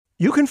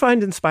You can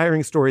find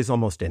inspiring stories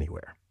almost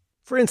anywhere.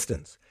 For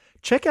instance,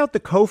 check out the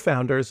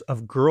co-founders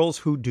of Girls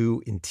Who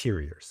Do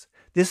Interiors.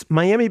 This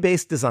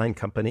Miami-based design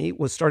company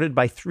was started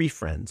by three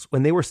friends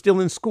when they were still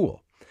in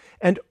school.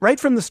 And right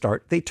from the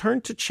start, they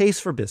turned to Chase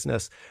for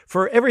Business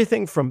for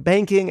everything from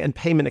banking and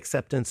payment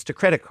acceptance to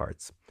credit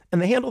cards.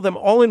 And they handle them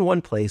all in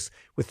one place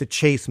with the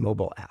Chase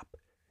mobile app.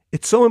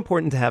 It's so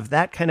important to have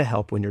that kind of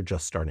help when you're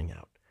just starting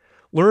out.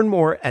 Learn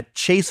more at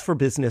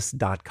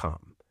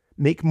chaseforbusiness.com.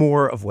 Make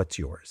more of what's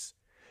yours.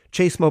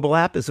 Chase mobile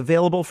app is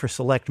available for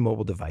select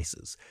mobile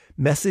devices.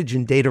 Message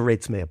and data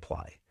rates may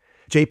apply.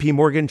 JP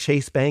Morgan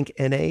Chase Bank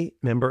N.A.,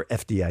 member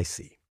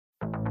FDIC.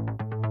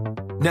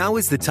 Now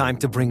is the time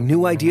to bring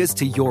new ideas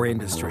to your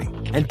industry.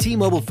 And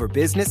T-Mobile for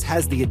Business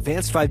has the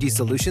advanced 5G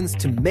solutions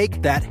to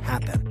make that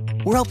happen.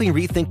 We're helping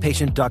rethink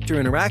patient-doctor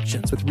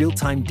interactions with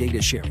real-time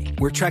data sharing.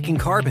 We're tracking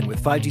carbon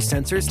with 5G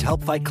sensors to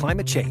help fight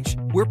climate change.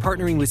 We're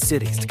partnering with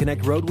cities to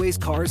connect roadways,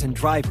 cars, and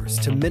drivers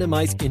to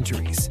minimize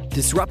injuries.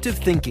 Disruptive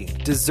thinking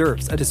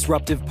deserves a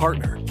disruptive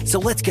partner. So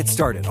let's get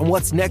started on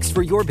what's next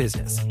for your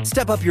business.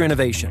 Step up your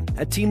innovation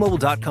at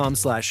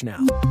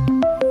T-Mobile.com/now.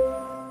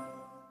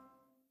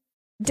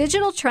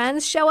 Digital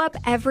trends show up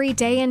every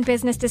day in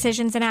business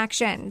decisions and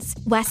actions.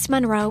 West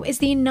Monroe is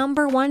the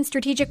 #1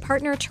 strategic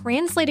partner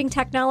translating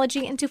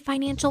technology into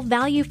financial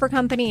value for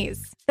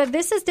companies. The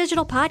This is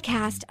Digital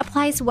podcast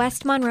applies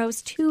West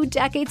Monroe's 2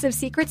 decades of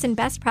secrets and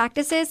best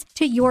practices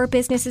to your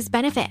business's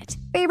benefit.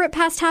 Favorite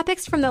past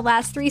topics from the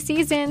last 3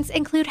 seasons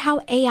include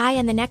how AI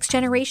and the next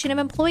generation of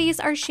employees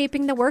are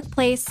shaping the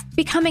workplace,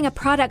 becoming a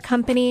product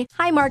company,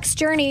 Highmark's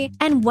journey,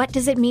 and what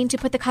does it mean to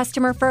put the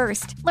customer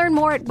first. Learn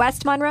more at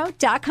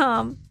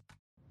westmonroe.com.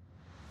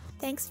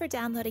 Thanks for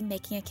downloading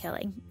Making a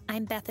Killing.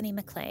 I'm Bethany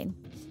McLean.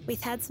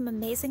 We've had some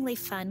amazingly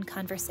fun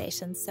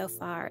conversations so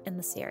far in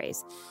the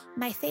series.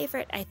 My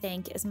favorite, I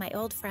think, is my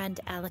old friend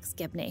Alex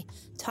Gibney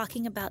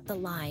talking about the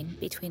line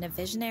between a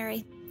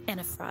visionary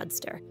and a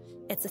fraudster.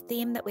 It's a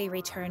theme that we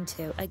return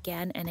to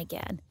again and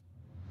again.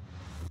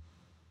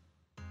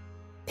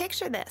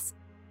 Picture this.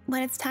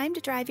 When it's time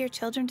to drive your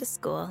children to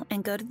school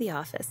and go to the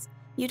office,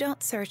 you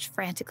don't search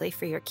frantically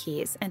for your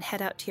keys and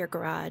head out to your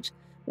garage,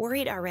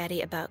 worried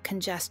already about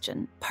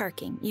congestion,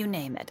 parking, you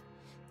name it.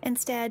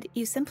 Instead,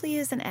 you simply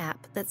use an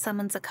app that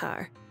summons a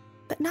car,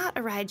 but not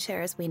a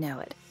rideshare as we know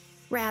it.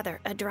 Rather,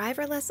 a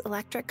driverless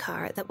electric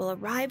car that will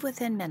arrive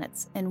within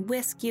minutes and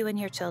whisk you and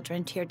your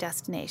children to your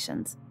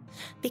destinations.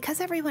 Because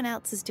everyone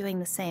else is doing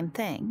the same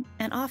thing,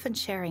 and often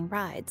sharing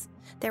rides,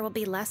 there will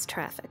be less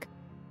traffic.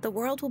 The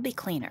world will be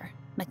cleaner.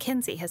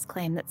 McKinsey has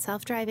claimed that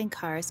self-driving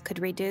cars could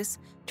reduce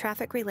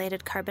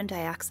traffic-related carbon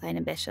dioxide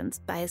emissions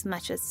by as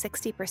much as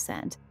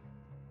 60%.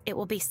 It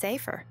will be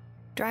safer.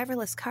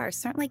 Driverless cars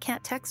certainly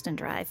can't text and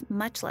drive,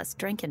 much less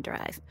drink and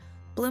drive.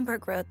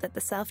 Bloomberg wrote that the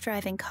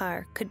self-driving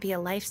car could be a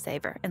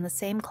lifesaver in the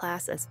same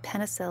class as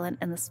penicillin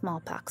and the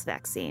smallpox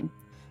vaccine.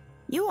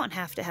 You won't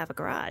have to have a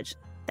garage.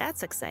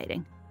 That's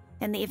exciting.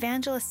 And the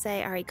evangelists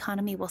say our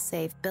economy will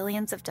save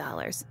billions of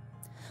dollars.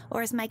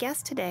 Or as my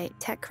guest today,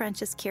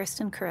 TechCrunch's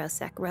Kirsten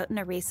Kurosek, wrote in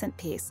a recent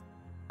piece,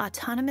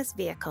 autonomous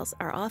vehicles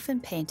are often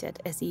painted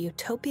as a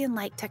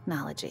utopian-like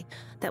technology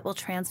that will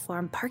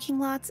transform parking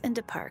lots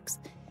into parks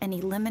and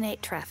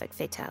eliminate traffic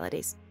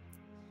fatalities.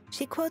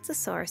 She quotes a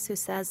source who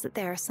says that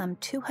there are some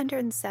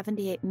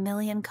 278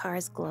 million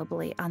cars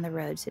globally on the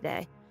road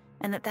today,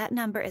 and that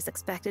number is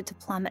expected to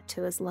plummet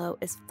to as low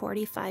as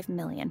 45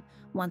 million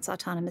once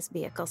autonomous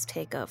vehicles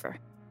take over.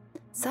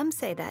 Some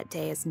say that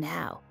day is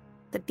now.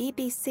 The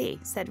BBC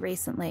said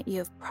recently you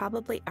have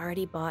probably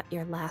already bought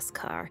your last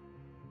car.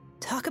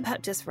 Talk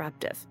about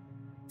disruptive.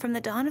 From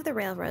the dawn of the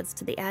railroads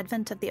to the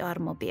advent of the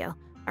automobile,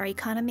 our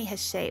economy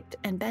has shaped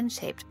and been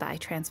shaped by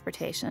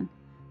transportation.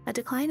 A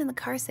decline in the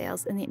car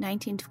sales in the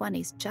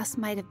 1920s just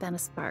might have been a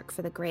spark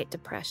for the Great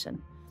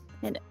Depression.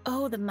 And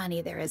oh, the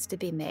money there is to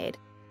be made.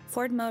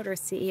 Ford Motors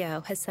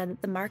CEO has said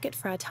that the market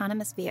for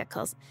autonomous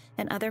vehicles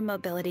and other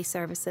mobility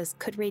services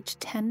could reach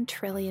 $10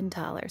 trillion,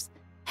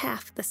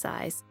 half the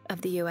size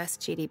of the U.S.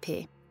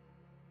 GDP.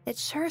 It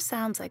sure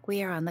sounds like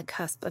we are on the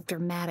cusp of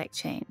dramatic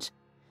change.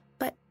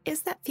 But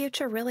is that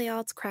future really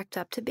all it's cracked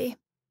up to be?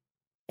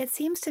 It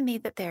seems to me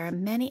that there are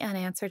many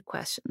unanswered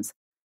questions,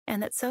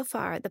 and that so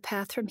far the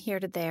path from here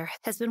to there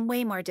has been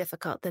way more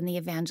difficult than the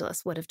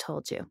evangelists would have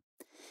told you.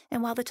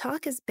 And while the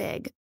talk is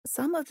big,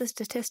 some of the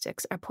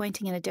statistics are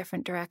pointing in a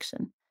different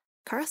direction.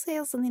 Car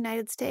sales in the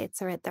United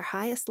States are at their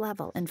highest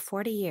level in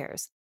 40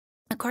 years.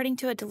 According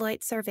to a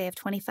Deloitte survey of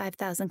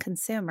 25,000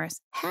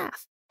 consumers,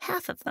 half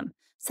of them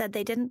said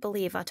they didn't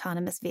believe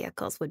autonomous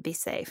vehicles would be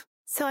safe.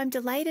 So I'm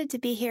delighted to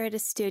be here at a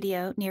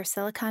studio near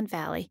Silicon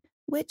Valley,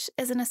 which,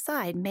 as an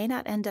aside, may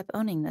not end up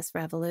owning this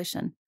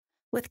revolution,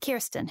 with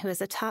Kirsten, who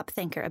is a top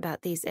thinker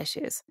about these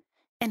issues.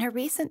 In her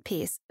recent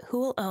piece, Who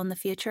Will Own the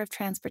Future of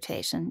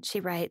Transportation, she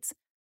writes,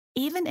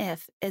 even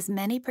if, as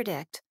many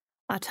predict,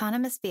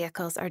 autonomous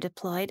vehicles are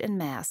deployed en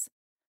masse,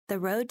 the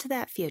road to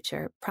that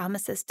future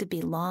promises to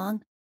be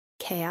long,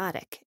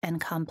 chaotic, and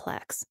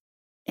complex.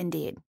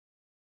 Indeed.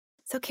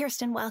 So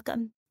Kirsten,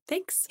 welcome.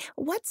 Thanks.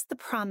 What's the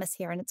promise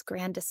here in its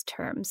grandest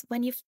terms?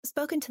 When you've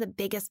spoken to the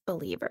biggest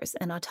believers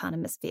in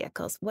autonomous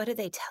vehicles, what do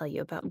they tell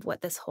you about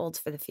what this holds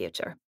for the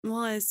future?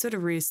 Well, I sort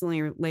of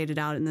recently laid it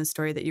out in the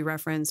story that you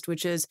referenced,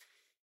 which is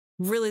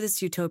really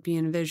this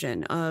utopian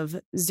vision of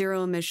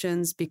zero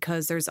emissions,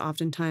 because there's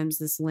oftentimes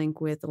this link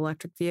with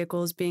electric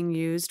vehicles being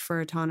used for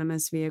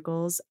autonomous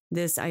vehicles,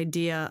 this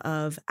idea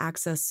of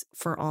access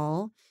for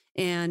all,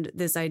 and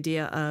this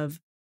idea of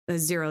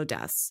zero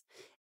deaths.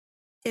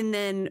 And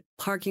then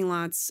parking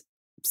lots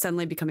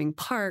suddenly becoming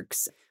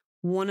parks.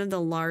 One of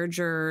the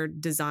larger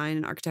design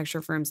and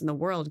architecture firms in the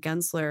world,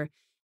 Gensler,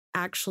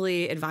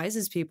 actually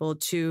advises people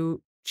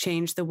to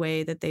change the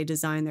way that they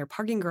design their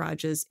parking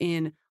garages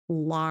in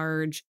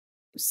large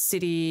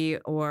city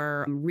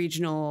or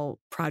regional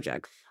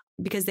projects,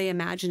 because they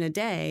imagine a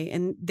day,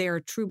 and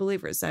they're true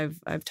believers. I've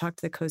talked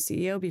to the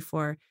co-CEO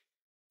before.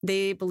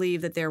 They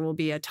believe that there will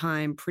be a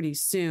time pretty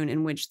soon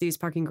in which these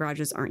parking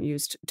garages aren't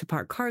used to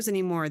park cars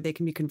anymore. They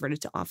can be converted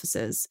to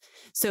offices.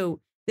 So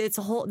it's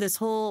this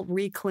whole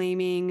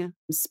reclaiming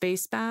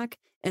space back,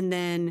 and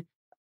then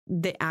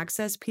the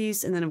access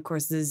piece, and then of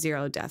course the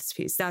zero deaths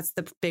piece. That's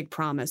the big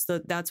promise.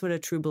 That's what a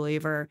true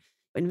believer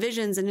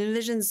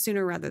envisions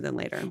sooner rather than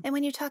later. And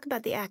when you talk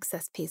about the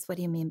access piece, what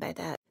do you mean by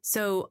that?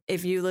 So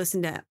if you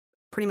listen to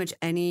pretty much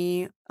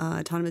any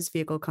autonomous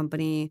vehicle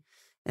company,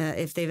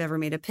 if they've ever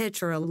made a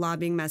pitch or a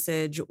lobbying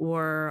message,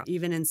 or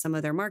even in some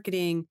of their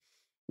marketing,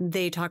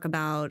 they talk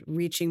about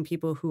reaching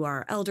people who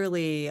are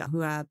elderly,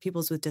 who have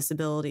people with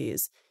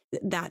disabilities,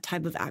 that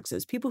type of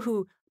access, people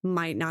who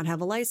might not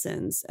have a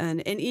license.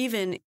 And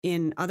even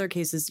in other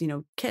cases,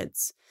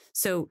 kids.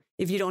 So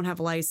if you don't have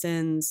a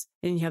license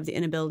and you have the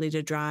inability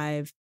to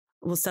drive,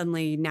 well,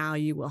 suddenly now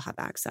you will have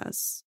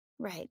access.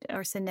 Right.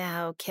 Or so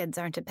now kids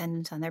aren't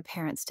dependent on their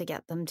parents to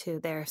get them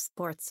to their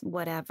sports,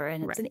 whatever.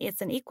 And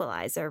it's an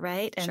equalizer,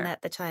 right? And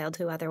that the child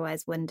who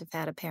otherwise wouldn't have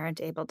had a parent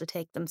able to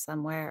take them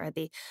somewhere, or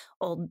the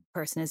old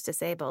person who's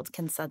disabled,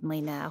 can suddenly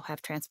now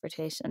have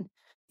transportation.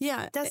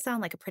 Yeah. It does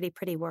sound like a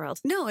pretty world.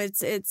 No,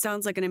 it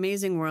sounds like an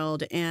amazing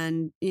world.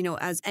 And,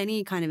 as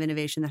any kind of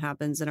innovation that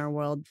happens in our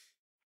world,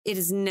 it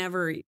is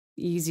never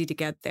easy to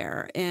get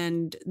there.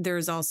 And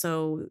there's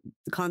also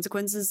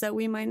consequences that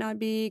we might not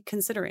be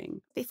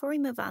considering. Before we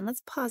move on,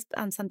 let's pause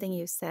on something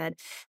you said.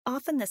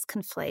 Often this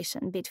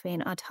conflation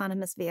between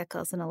autonomous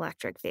vehicles and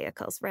electric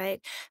vehicles, right?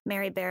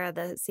 Mary Barra,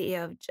 the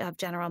CEO of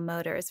General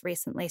Motors,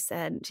 recently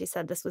said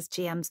this was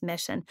GM's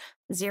mission: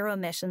 zero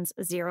emissions,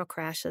 zero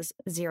crashes,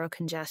 zero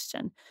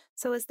congestion.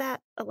 So is that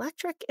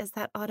electric? Is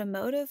that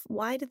automotive?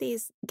 Why do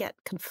these get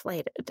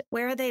conflated?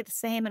 Where are they the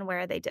same and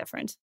where are they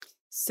different?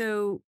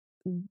 So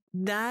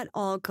that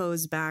all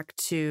goes back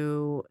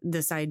to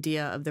this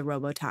idea of the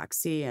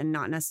robotaxi, and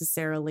not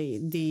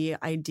necessarily the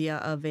idea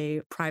of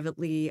a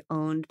privately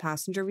owned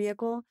passenger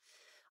vehicle.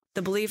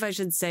 The belief, I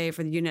should say,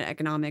 for the unit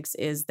economics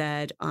is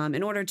that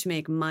in order to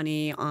make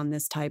money on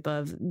this type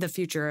of the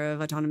future of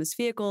autonomous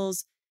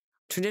vehicles,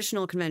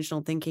 traditional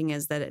conventional thinking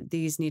is that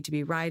these need to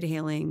be ride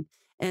hailing.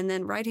 And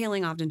then ride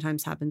hailing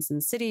oftentimes happens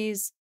in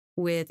cities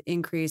with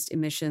increased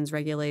emissions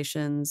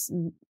regulations.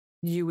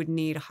 You would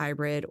need a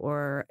hybrid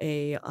or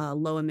a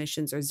low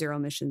emissions or zero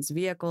emissions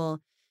vehicle.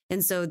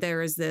 And so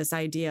there is this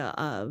idea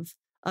of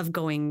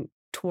going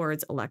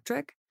towards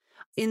electric.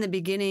 In the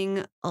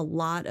beginning, a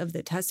lot of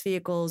the test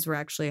vehicles were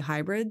actually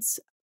hybrids,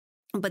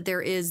 but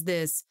there is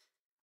this,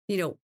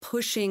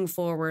 pushing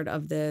forward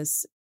of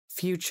this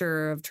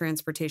future of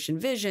transportation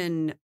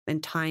vision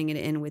and tying it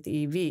in with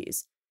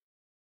EVs.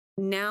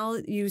 Now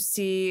you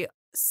see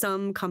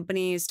some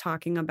companies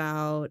talking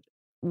about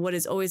what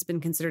has always been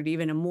considered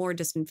even a more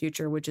distant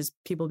future, which is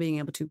people being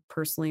able to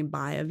personally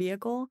buy a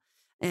vehicle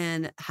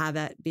and have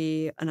that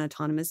be an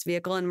autonomous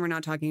vehicle. And we're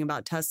not talking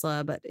about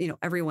Tesla, but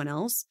everyone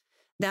else.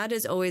 That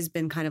has always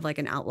been kind of like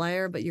an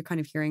outlier, but you're kind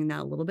of hearing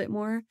that a little bit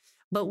more.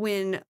 But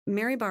when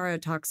Mary Barra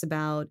talks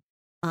about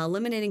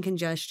eliminating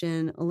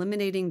congestion,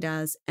 eliminating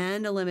deaths,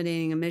 and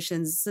eliminating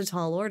emissions, it's a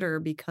tall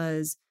order,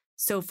 because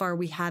so far,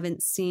 we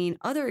haven't seen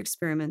other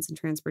experiments in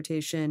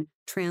transportation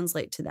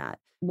translate to that.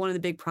 One of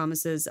the big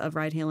promises of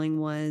ride hailing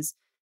was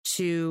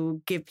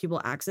to give people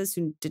access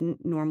who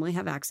didn't normally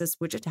have access,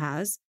 which it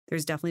has.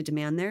 There's definitely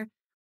demand there.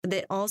 But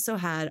they also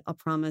had a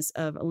promise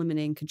of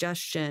eliminating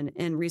congestion,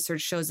 and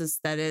research shows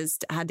us that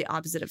had the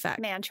opposite effect.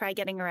 Man, try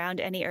getting around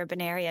any urban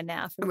area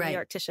now from New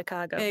York to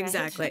Chicago.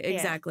 Exactly, right?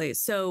 exactly.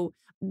 So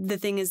the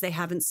thing is, they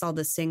haven't solved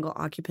the single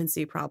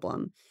occupancy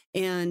problem.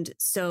 And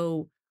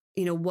so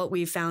what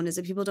we found is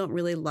that people don't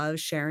really love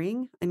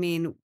sharing. I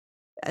mean,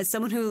 as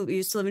someone who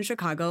used to live in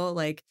Chicago,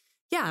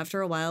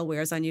 after a while,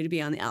 wears on you to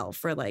be on the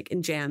Elf or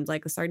and jammed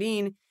like a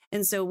sardine.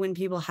 And so when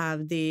people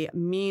have the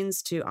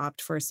means to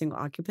opt for a single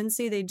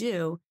occupancy, they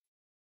do.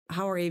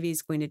 How are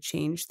AVs going to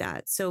change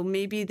that? So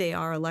maybe they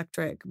are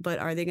electric, but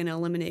are they going to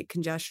eliminate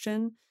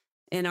congestion?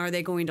 And are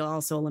they going to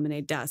also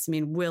eliminate deaths? I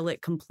mean, will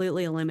it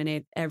completely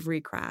eliminate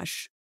every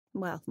crash?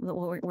 Well,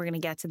 we're going to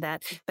get to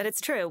that. But it's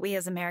true. We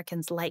as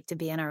Americans like to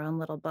be in our own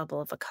little bubble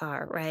of a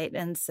car, right?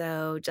 And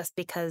so just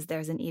because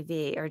there's an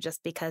EV or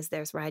just because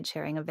there's ride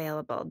sharing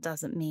available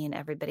doesn't mean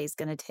everybody's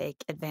going to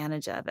take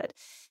advantage of it.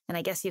 And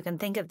I guess you can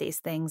think of these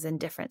things in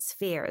different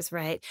spheres,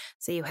 right?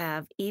 So you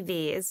have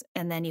EVs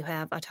and then you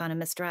have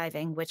autonomous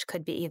driving, which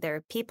could be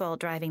either people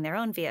driving their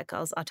own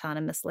vehicles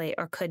autonomously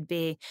or could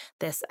be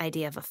this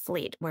idea of a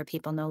fleet where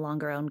people no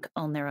longer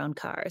own their own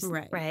cars,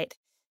 right?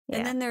 Yeah.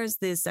 And then there's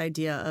this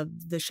idea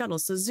of the shuttle.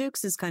 So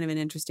Zoox is kind of an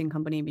interesting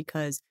company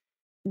because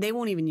they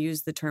won't even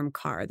use the term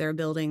car. They're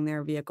building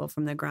their vehicle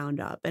from the ground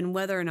up. And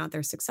whether or not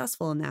they're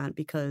successful in that,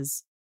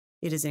 because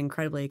it is an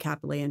incredibly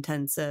capitally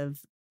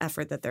intensive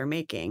effort that they're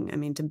making. I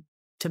mean,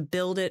 to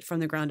build it from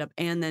the ground up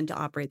and then to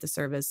operate the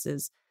service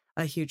is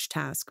a huge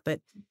task. But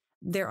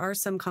there are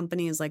some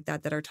companies like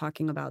that that are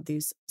talking about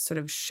these sort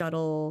of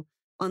shuttle,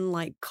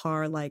 unlike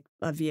car-like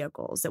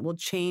vehicles that will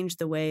change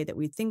the way that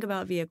we think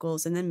about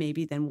vehicles, and then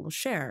we'll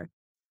share.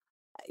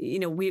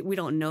 We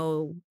don't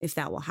know if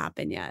that will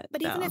happen yet.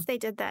 But even if they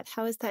did that,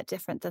 how is that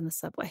different than the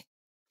subway?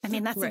 I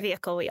mean, that's a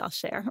vehicle we all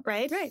share,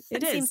 right? Right.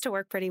 It seems to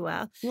work pretty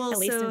well, at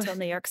least until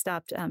New York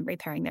stopped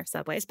repairing their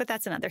subways. But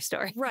that's another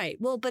story. Right.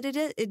 Well, but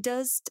it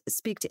does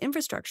speak to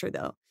infrastructure,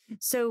 though.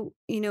 So,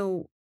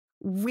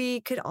 we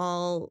could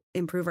all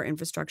improve our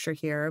infrastructure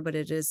here, but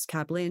it is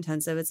capitally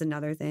intensive. It's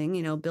another thing,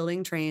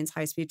 building trains,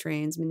 high-speed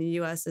trains. I mean, the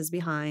U.S. is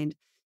behind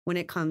when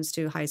it comes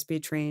to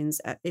high-speed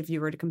trains if you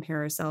were to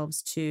compare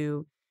ourselves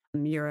to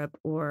Europe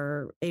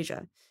or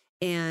Asia.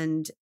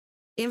 And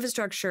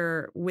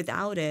infrastructure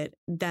without it,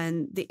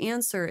 then the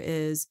answer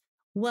is,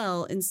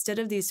 well, instead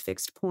of these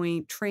fixed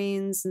point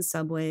trains and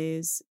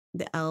subways,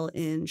 the L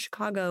in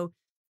Chicago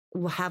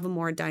will have a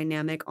more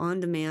dynamic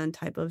on-demand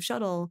type of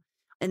shuttle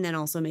and then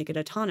also make it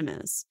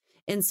autonomous.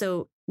 And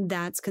so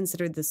that's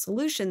considered the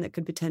solution that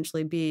could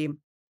potentially be,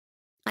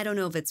 I don't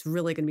know if it's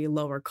really going to be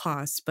lower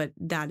cost, but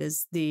that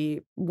is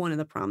one of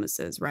the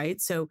promises,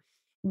 right? So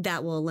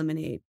that will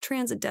eliminate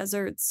transit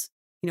deserts,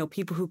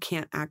 people who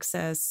can't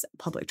access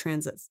public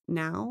transit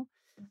now.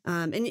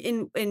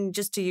 And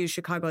just to use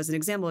Chicago as an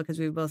example, because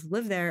we both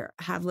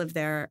have lived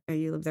there, or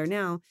you live there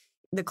now,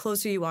 the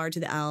closer you are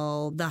to the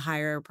L, the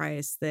higher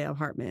price the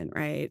apartment,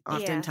 right?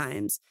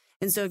 Oftentimes. Yes.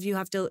 And so if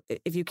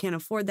you can't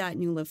afford that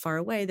and you live far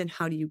away, then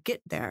how do you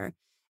get there?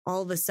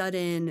 All of a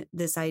sudden,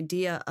 this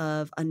idea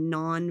of a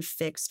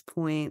non-fixed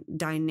point,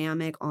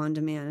 dynamic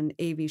on-demand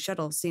AV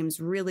shuttle seems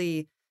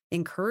really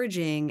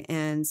encouraging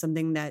and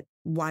something that,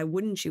 why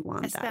wouldn't you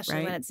want that, right?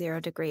 Especially when it's 0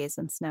 degrees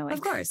and snowing.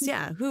 Of course,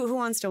 yeah. Who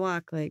wants to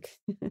walk like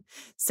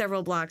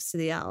several blocks to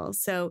the L?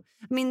 So,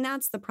 I mean,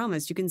 that's the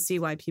promise. You can see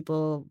why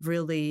people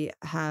really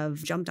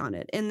have jumped on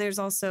it. And there's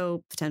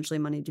also potentially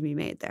money to be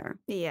made there.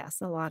 Yes,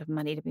 a lot of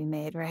money to be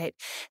made, right?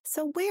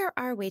 So where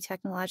are we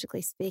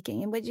technologically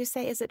speaking? And would you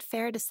say, is it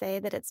fair to say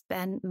that it's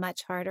been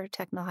much harder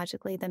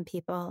technologically than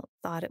people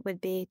thought it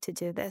would be to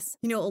do this?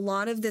 A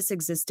lot of this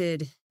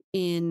existed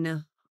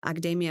in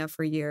academia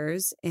for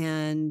years,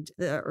 and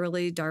the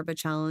early DARPA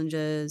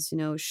challenges,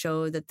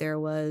 show that there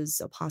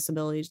was a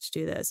possibility to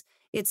do this.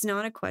 It's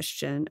not a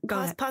question.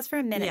 Pause for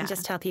a minute and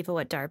just tell people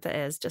what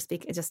DARPA is, just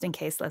in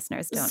case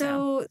listeners don't know.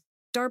 So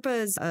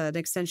DARPA is an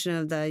extension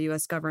of the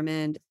U.S.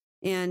 government.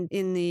 And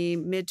in the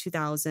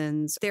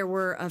mid-2000s, there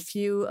were a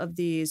few of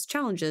these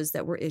challenges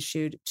that were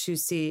issued to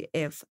see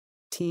if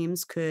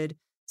teams could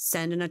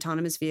send an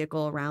autonomous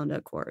vehicle around a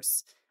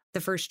course. The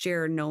first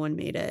year, no one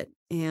made it.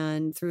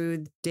 And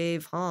through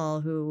Dave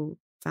Hall, who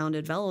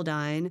founded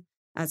Velodyne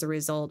as a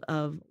result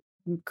of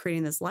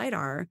creating this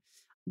LiDAR,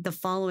 the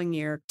following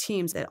year,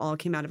 teams that all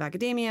came out of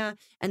academia,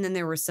 and then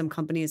there were some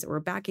companies that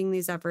were backing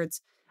these efforts,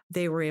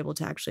 they were able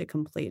to actually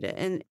complete it.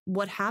 And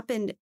what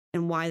happened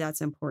and why that's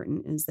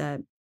important is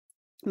that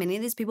many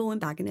of these people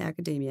went back into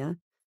academia.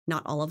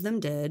 Not all of them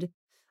did.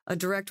 A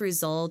direct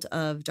result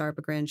of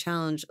DARPA Grand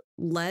Challenge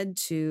led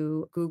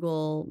to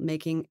Google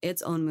making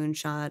its own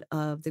moonshot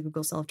of the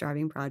Google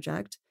Self-Driving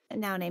Project.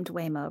 Now named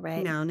Waymo,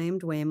 right? Now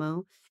named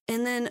Waymo.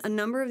 And then a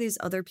number of these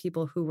other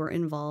people who were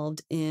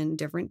involved in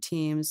different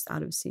teams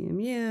out of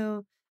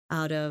CMU,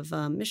 out of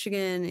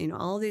Michigan,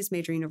 all these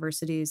major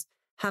universities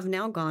have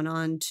now gone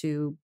on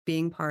to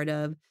being part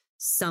of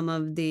some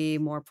of the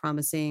more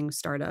promising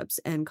startups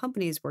and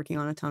companies working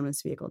on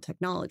autonomous vehicle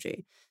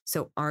technology.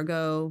 So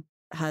Argo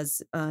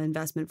has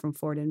investment from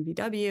Ford and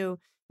VW. I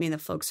mean, the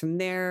folks from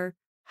there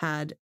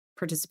had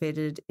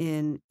participated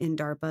in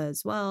DARPA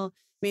as well.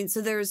 I mean,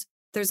 so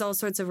there's all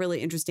sorts of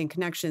really interesting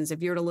connections.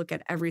 If you were to look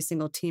at every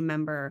single team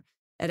member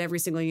at every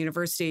single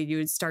university, you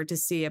would start to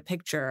see a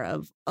picture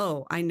of,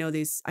 oh, I know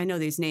these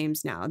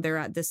names now. They're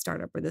at this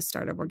startup or this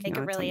startup working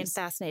on a really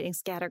fascinating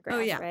scatter graph. Oh,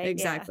 yeah, right?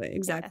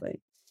 Exactly. Yeah.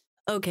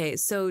 Okay,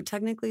 so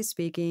technically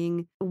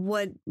speaking,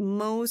 what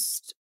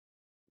most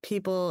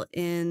people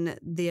in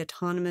the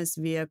autonomous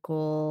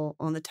vehicle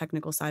on the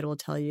technical side will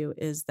tell you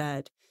is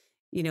that,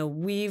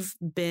 we've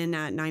been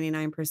at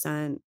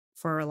 99%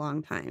 for a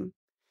long time.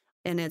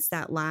 And it's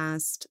that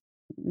last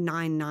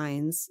 9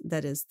 nines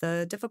that is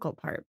the difficult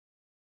part.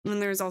 And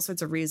there's all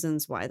sorts of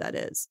reasons why that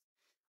is.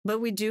 But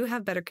we do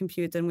have better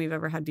compute than we've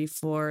ever had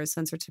before.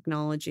 Sensor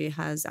technology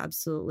has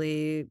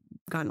absolutely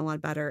gotten a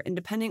lot better. And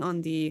depending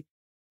on the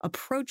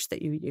approach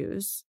that you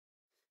use,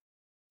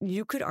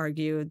 you could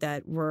argue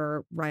that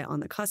we're right on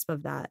the cusp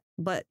of that.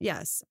 But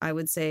yes, I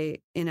would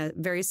say in a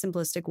very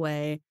simplistic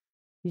way,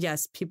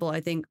 yes, people, I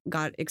think,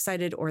 got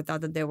excited or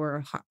thought that they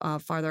were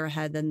farther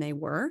ahead than they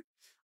were.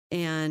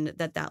 And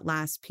that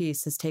last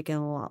piece has taken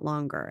a lot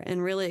longer.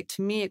 And really,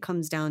 to me, it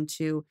comes down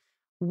to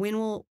when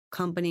will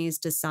companies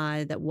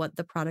decide that what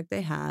the product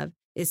they have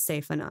is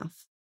safe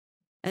enough?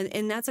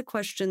 And that's a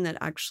question that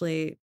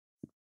actually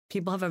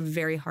people have a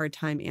very hard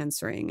time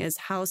answering, is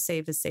how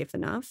safe is safe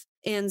enough?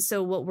 And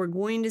so what we're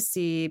going to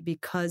see,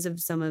 because of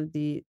some of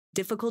the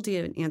difficulty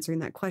in answering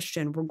that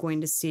question, we're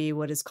going to see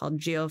what is called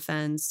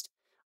geofenced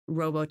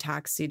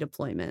robotaxi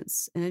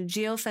deployments. And a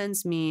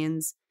geofence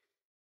means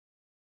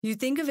you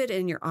think of it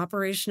in your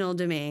operational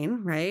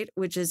domain, right?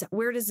 Which is,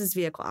 where does this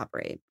vehicle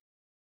operate?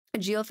 A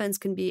geofence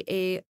can be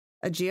a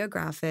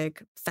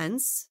geographic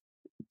fence.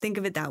 Think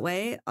of it that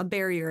way, a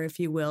barrier, if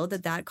you will,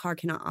 that car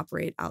cannot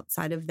operate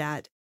outside of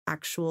that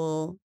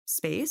actual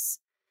space.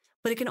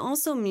 But it can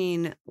also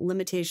mean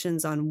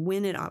limitations on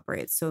when it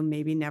operates. So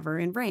maybe never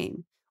in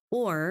rain,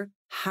 or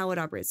how it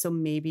operates. So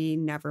maybe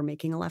never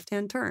making a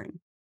left-hand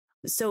turn.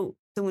 So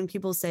when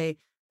people say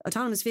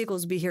autonomous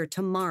vehicles will be here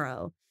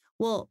tomorrow,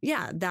 well,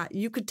 yeah, that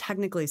you could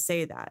technically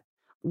say that.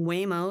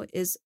 Waymo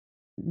is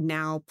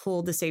now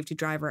pulled the safety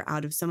driver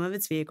out of some of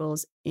its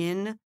vehicles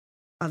in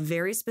a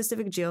very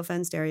specific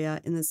geofenced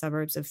area in the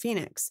suburbs of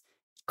Phoenix,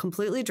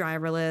 completely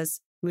driverless.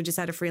 We just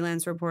had a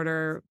freelance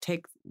reporter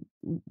take,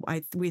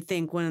 we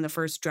think, one of the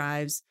first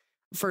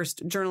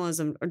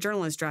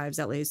journalist drives,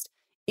 at least,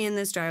 in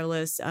this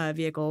driverless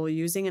vehicle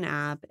using an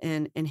app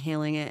and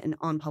hailing it and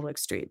on public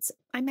streets.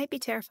 I might be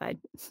terrified.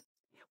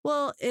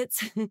 Well,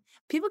 it's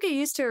people get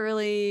used to it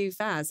really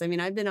fast. I mean,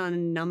 I've been on a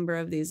number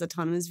of these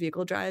autonomous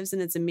vehicle drives,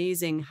 and it's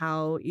amazing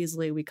how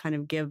easily we kind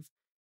of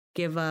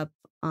give up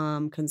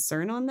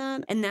concern on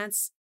that. And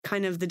that's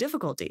kind of the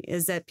difficulty,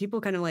 is that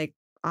people kind of like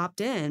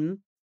opt in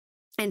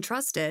and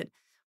trust it,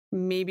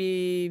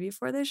 maybe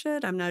before they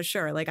should. I'm not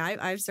sure. Like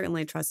I've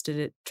certainly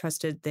trusted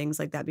things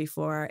like that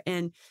before.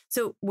 And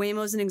so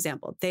Waymo is an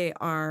example.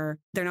 They're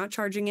not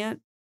charging yet,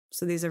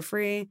 so these are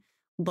free.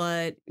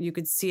 But you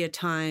could see a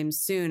time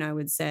soon, I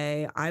would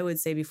say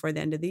before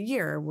the end of the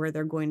year, where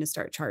they're going to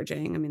start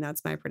charging. I mean,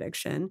 that's my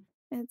prediction.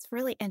 It's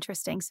really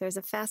interesting. So there's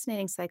a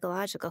fascinating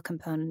psychological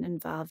component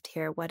involved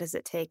here. What does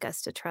it take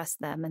us to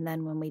trust them? And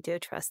then when we do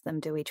trust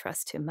them, do we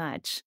trust too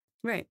much?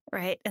 Right.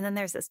 Right. And then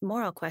there's this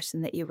moral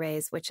question that you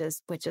raise, which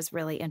is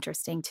really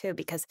interesting, too,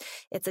 because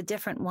it's a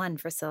different one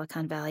for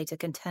Silicon Valley to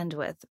contend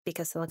with,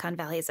 because Silicon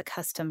Valley is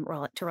accustomed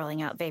to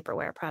rolling out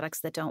vaporware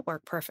products that don't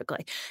work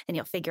perfectly. And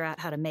you'll figure out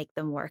how to make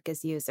them work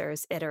as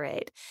users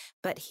iterate.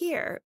 But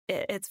here,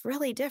 it's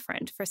really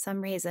different. For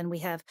some reason,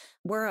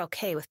 we're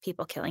okay with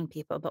people killing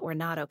people, but we're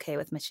not okay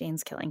with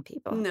machines killing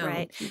people. No.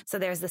 Right. So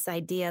there's this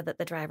idea that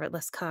the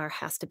driverless car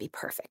has to be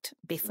perfect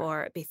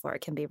before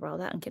it can be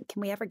rolled out. And can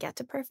we ever get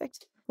to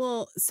perfect?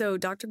 Well, so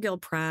Dr. Gil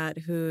Pratt,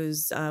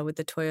 who's with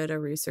the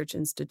Toyota Research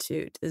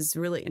Institute, is a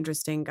really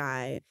interesting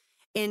guy.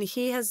 And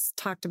he has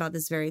talked about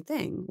this very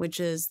thing, which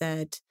is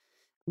that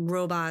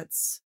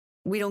robots,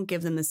 we don't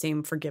give them the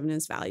same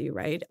forgiveness value,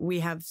 right? We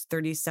have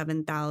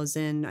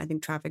 37,000, I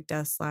think, traffic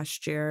deaths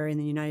last year in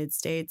the United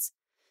States.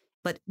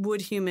 But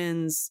would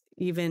humans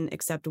even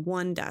accept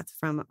one death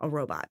from a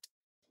robot?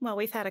 Well,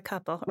 we've had a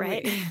couple,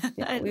 right?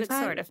 We've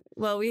had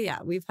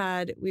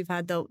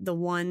the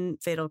one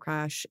fatal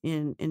crash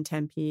in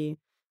Tempe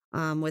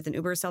with an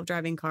Uber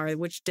self-driving car,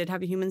 which did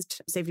have a human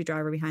safety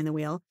driver behind the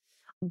wheel.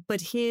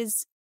 But he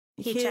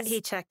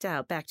checked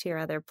out. Back to your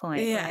other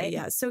point, yeah, right?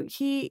 Yeah. So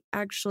he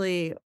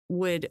actually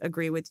would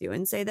agree with you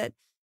and say that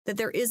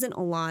there isn't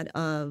a lot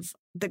of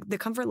the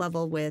comfort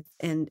level with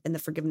and the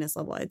forgiveness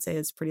level, I'd say,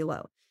 is pretty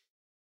low.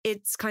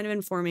 It's kind of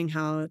informing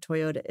how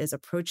Toyota is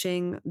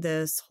approaching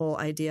this whole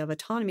idea of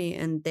autonomy.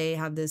 And they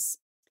have this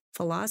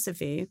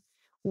philosophy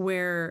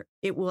where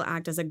it will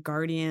act as a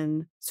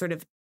guardian, sort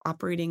of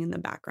operating in the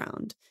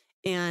background,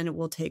 and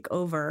will take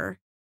over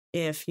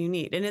if you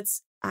need. And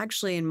it's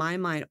actually, in my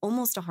mind,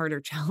 almost a harder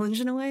challenge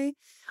in a way,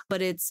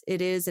 but it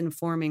is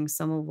informing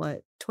some of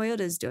what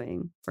Toyota is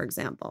doing, for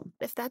example.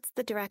 If that's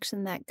the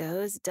direction that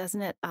goes,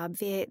 doesn't it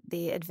obviate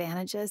the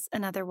advantages?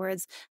 In other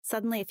words,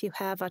 suddenly if you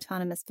have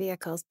autonomous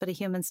vehicles, but a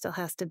human still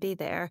has to be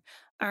there,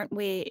 aren't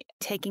we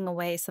taking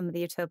away some of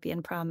the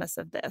utopian promise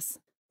of this?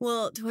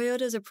 Well,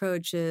 Toyota's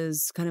approach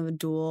is kind of a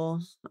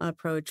dual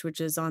approach, which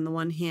is, on the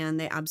one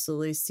hand, they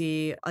absolutely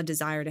see a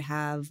desire to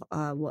have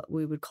what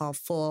we would call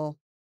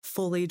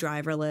fully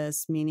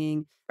driverless,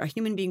 meaning a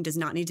human being does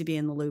not need to be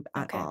in the loop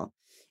at all.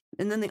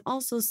 And then they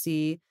also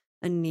see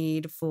a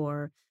need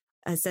for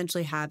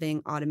essentially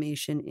having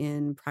automation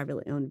in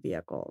privately owned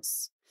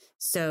vehicles.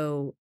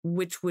 So,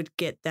 which would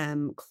get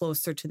them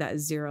closer to that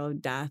zero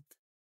death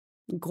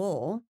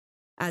goal,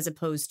 as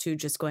opposed to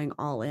just going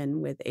all in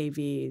with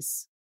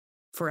AVs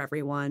for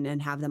everyone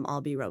and have them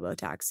all be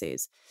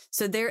robotaxis.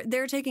 So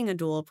they're taking a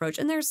dual approach.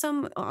 And there's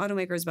some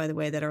automakers, by the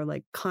way, that are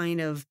like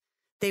kind of,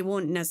 they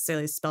won't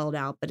necessarily spell it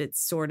out, but it's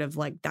sort of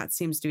like that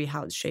seems to be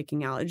how it's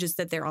shaking out. It's just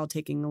that they're all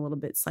taking a little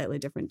bit slightly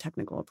different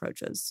technical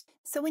approaches.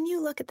 So when you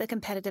look at the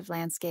competitive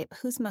landscape,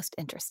 who's most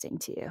interesting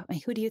to you? I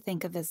mean, who do you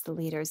think of as the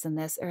leaders in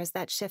this? Or is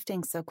that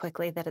shifting so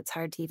quickly that it's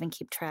hard to even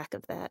keep track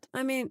of that?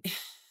 I mean,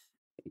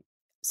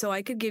 so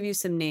I could give you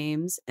some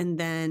names, and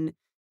then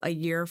a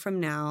year from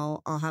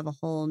now, I'll have a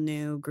whole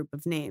new group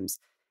of names.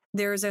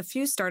 There's a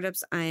few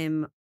startups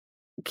I'm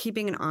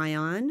keeping an eye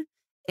on.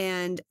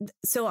 And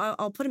so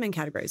I'll put them in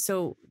categories.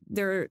 So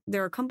there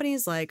are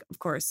companies like, of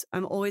course,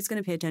 I'm always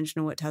going to pay attention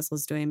to what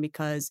Tesla's doing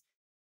because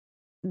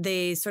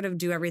they sort of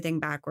do everything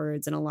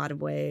backwards in a lot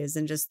of ways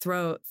and just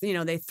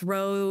they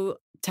throw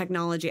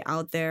technology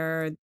out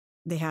there.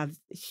 They have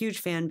a huge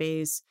fan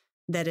base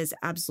that is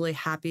absolutely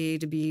happy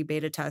to be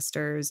beta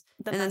testers.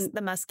 The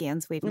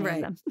Muskians, we've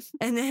named them.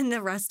 And then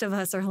the rest of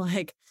us are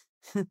like,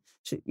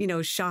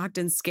 shocked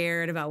and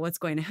scared about what's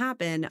going to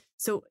happen.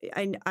 So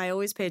I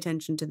always pay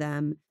attention to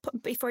them.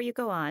 Before you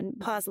go on,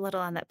 pause a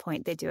little on that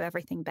point. They do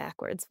everything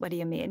backwards. What do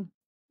you mean?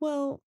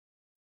 Well,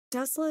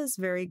 Tesla is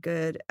very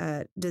good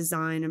at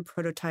design and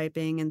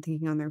prototyping and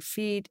thinking on their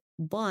feet,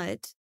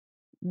 but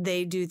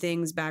they do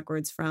things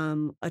backwards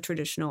from a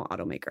traditional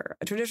automaker.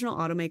 A traditional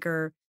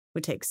automaker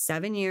would take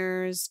 7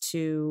 years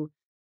to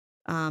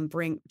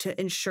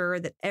ensure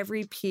that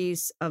every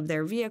piece of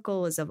their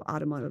vehicle is of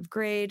automotive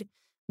grade,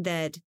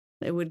 that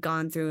it would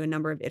gone through a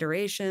number of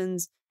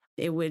iterations.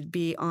 It would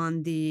be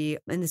on and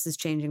this is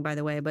changing by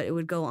the way, but it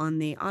would go on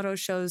the auto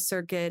show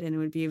circuit and it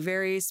would be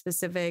very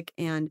specific.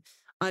 And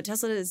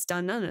Tesla has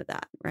done none of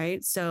that,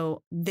 right?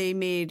 So they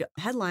made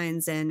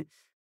headlines and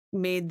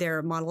made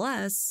their Model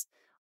S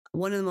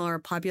one of the more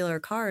popular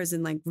cars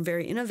and like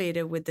very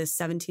innovative with this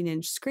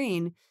 17-inch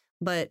screen,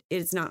 but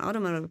it's not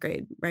automotive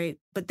grade, right?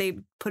 But they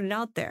put it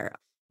out there.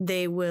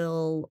 They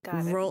will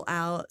roll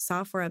out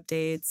software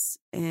updates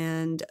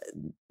and,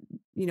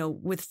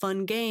 with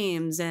fun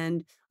games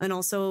and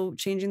also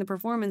changing the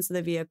performance of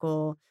the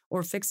vehicle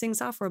or fixing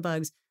software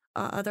bugs.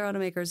 Other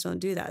automakers don't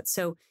do that.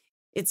 So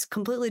it's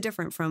completely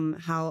different from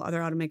how other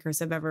automakers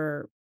have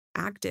ever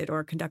acted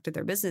or conducted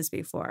their business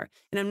before.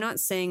 And I'm not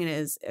saying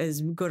it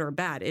is good or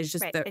bad. It's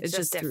just it's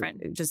just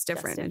different. It's just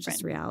different. It's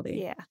just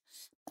reality. Yeah.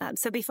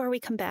 So before we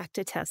come back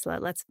to Tesla,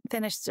 let's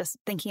finish just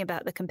thinking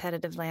about the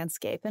competitive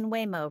landscape. And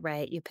Waymo,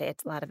 right? You pay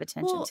a lot of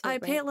attention to. I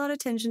pay a lot of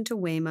attention to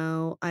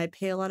Waymo. I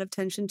pay a lot of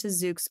attention to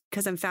Zoox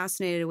because I'm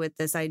fascinated with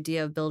this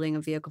idea of building a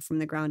vehicle from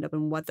the ground up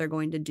and what they're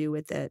going to do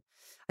with it.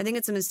 I think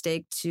it's a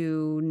mistake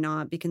to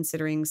not be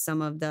considering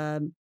some of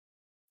the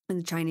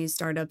Chinese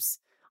startups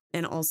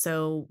and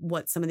also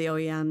what some of the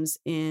OEMs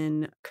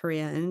in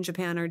Korea and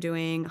Japan are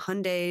doing.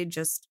 Hyundai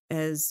just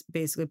has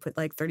basically put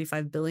like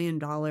 $35 billion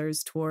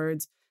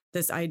towards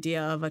this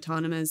idea of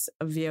autonomous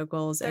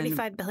vehicles.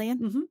 $35 billion?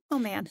 Mm-hmm. Oh,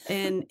 man.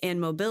 and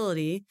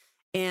mobility.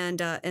 And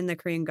the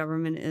Korean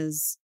government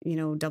is,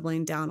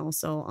 doubling down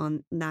also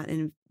on that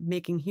and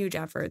making huge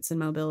efforts in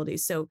mobility.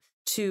 So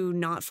to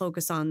not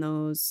focus on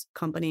those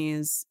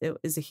companies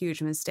is a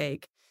huge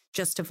mistake.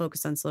 Just to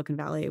focus on Silicon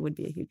Valley, it would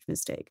be a huge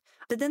mistake.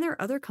 But then there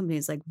are other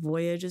companies like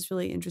Voyage is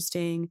really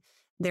interesting.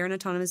 They're an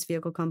autonomous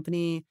vehicle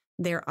company.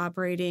 They're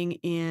operating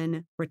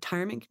in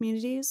retirement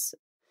communities.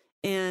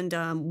 And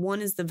one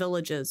is The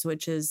Villages,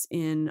 which is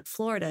in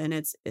Florida. And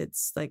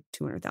it's like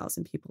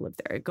 200,000 people live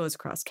there. It goes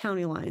across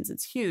county lines.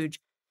 It's huge.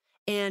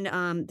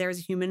 And there's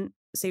a human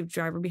safe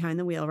driver behind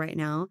the wheel right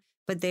now.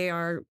 But they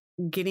are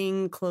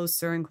getting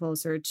closer and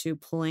closer to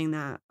pulling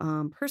that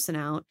person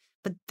out.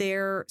 But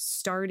they're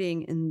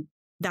starting in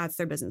that's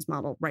their business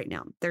model right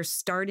now. They're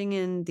starting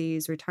in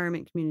these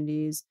retirement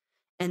communities,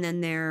 and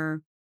then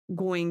they're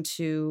going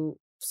to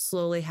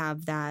slowly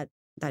have that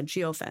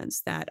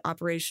geofence, that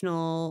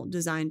operational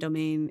design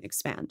domain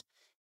expand.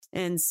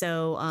 And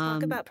so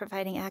talk about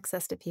providing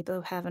access to people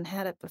who haven't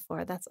had it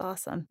before. That's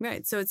awesome.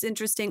 Right. So it's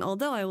interesting,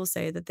 although I will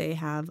say that they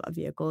have a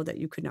vehicle that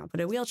you could not put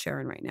a wheelchair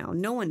in right now.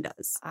 No one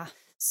does.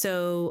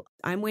 So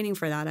I'm waiting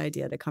for that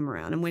idea to come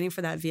around. I'm waiting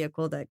for that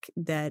vehicle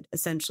that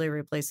essentially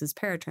replaces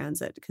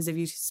paratransit. Because if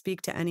you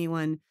speak to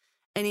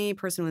any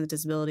person with a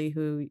disability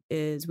who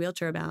is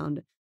wheelchair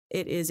bound,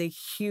 it is a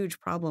huge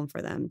problem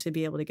for them to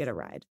be able to get a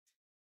ride.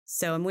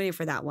 So I'm waiting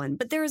for that one.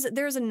 But there's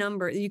a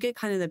number, you get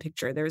kind of the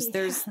picture.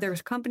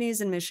 There's companies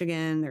in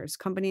Michigan, there's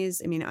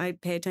companies, I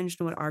pay attention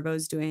to what Argo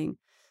is doing.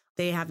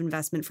 They have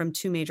investment from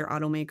two major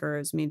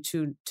automakers.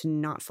 To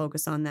not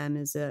focus on them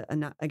is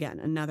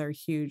another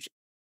huge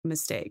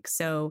mistake.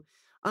 So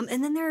and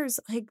then there's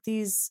like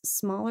these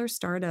smaller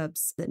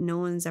startups that no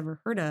one's ever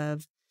heard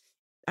of.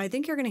 I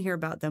think you're going to hear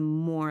about them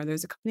more.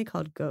 There's a company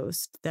called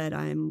Ghost that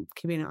I'm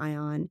keeping an eye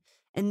on,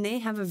 and they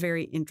have a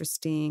very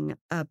interesting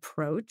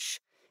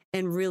approach.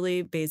 And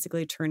really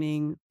basically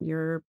turning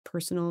your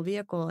personal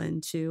vehicle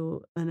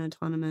into an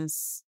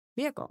autonomous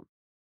vehicle.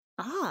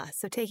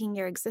 So taking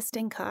your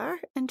existing car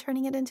and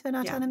turning it into an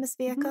autonomous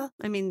vehicle?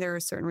 I mean, there are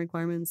certain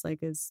requirements, like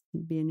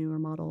be a newer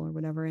model or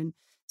whatever. And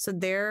so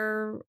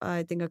they're,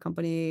 I think, a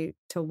company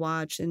to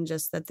watch, and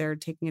just that they're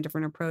taking a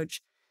different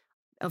approach.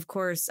 Of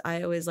course,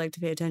 I always like to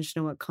pay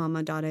attention to what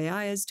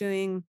Comma.ai is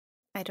doing.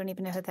 I don't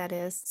even know who that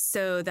is.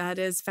 So that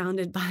is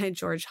founded by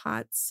George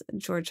Hotz.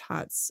 George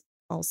Hotz,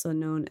 also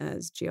known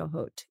as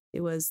GeoHot. He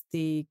was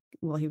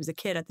a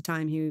kid at the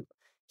time.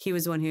 He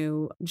was the one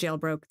who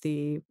jailbroke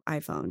the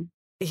iPhone.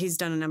 He's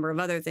done a number of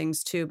other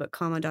things too, but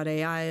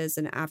Comma.ai is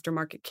an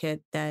aftermarket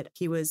kit that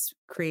he was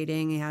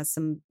creating. He has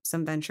some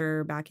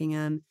venture backing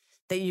him,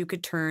 that you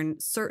could turn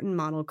certain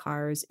model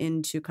cars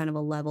into kind of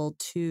a level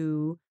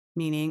 2,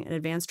 meaning an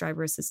advanced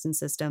driver assistance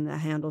system that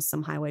handles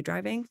some highway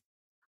driving.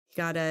 He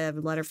got a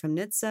letter from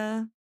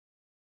NHTSA,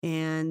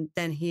 and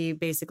then he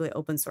basically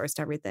open sourced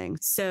everything.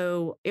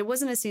 So it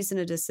wasn't a cease and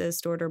a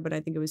desist order, but I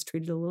think it was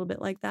treated a little bit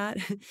like that.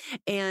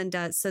 And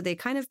so they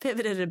kind of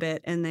pivoted a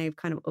bit, and they've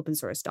kind of open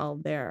sourced all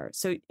there.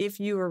 So if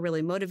you are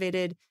really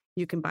motivated,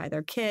 you can buy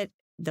their kit,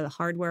 the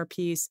hardware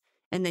piece,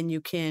 and then you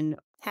can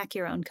hack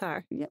your own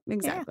car. Yep,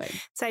 exactly. Yeah.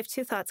 So I have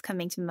 2 thoughts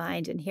coming to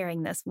mind in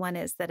hearing this. One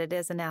is that it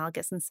is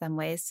analogous in some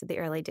ways to the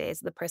early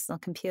days of the personal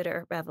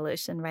computer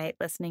revolution, right?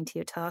 Listening to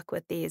you talk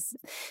with these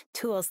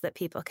tools that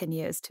people can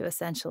use to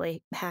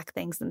essentially hack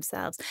things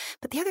themselves.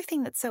 But the other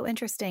thing that's so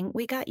interesting,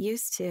 we got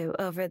used to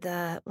over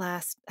the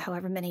last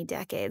however many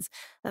decades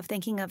of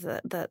thinking of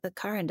the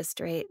car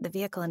industry, the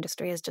vehicle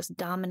industry is just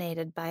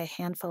dominated by a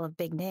handful of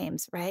big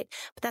names, right?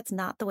 But that's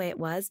not the way it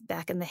was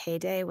back in the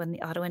heyday when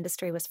the auto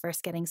industry was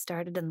first getting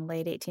started in the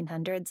late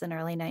 1800s and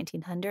early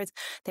 1900s.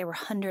 There were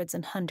hundreds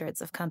and hundreds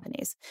of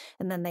companies.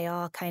 And then they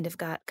all kind of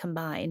got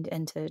combined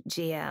into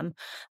GM,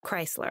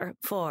 Chrysler,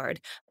 Ford.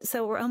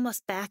 So we're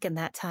almost back in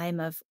that time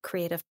of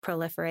creative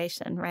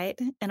proliferation, right?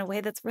 In a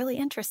way that's really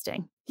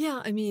interesting.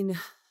 Yeah, I mean,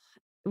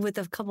 with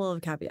a couple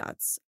of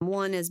caveats.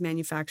 One is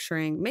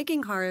manufacturing.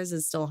 Making cars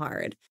is still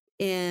hard.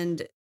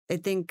 And I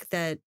think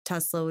that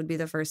Tesla would be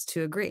the first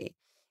to agree.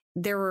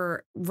 There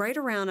were right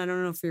around, I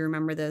don't know if you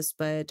remember this,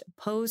 but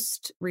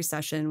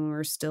post-recession, when we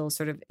were still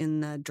sort of in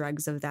the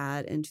dregs of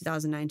that in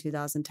 2009,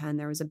 2010,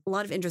 there was a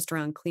lot of interest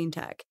around clean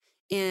tech.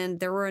 And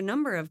there were a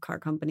number of car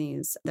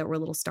companies that were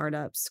little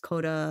startups,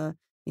 Coda,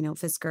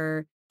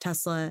 Fisker,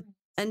 Tesla,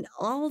 and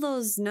all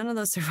those, none of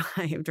those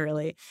survived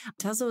really.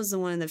 Tesla was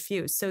one of the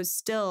few, so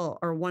still,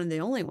 or one of the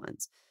only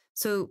ones.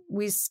 So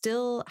we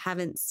still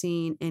haven't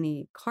seen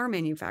any car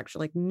manufacturer,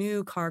 like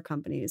new car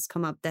companies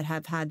come up that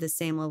have had the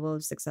same level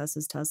of success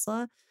as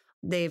Tesla.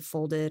 They've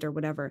folded or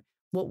whatever.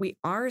 What we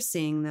are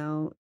seeing,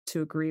 though,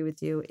 to agree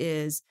with you,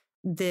 is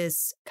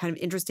this kind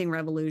of interesting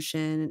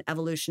revolution and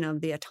evolution of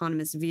the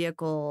autonomous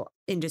vehicle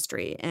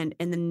industry and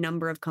the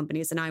number of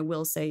companies. And I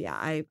will say,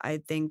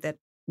 I think that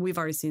we've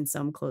already seen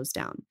some close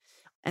down.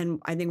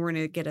 And I think we're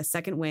going to get a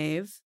second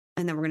wave,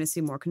 and then we're going to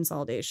see more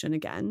consolidation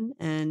again.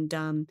 And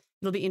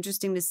it'll be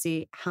interesting to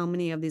see how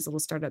many of these little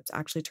startups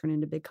actually turn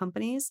into big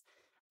companies,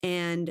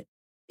 and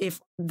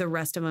if the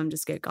rest of them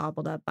just get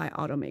gobbled up by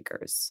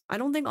automakers. I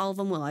don't think all of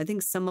them will. I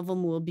think some of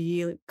them will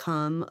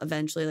become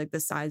eventually like the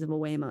size of a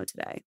Waymo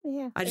today.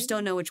 Yeah, I just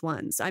don't know which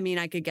ones. I mean,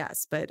 I could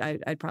guess, but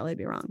I'd probably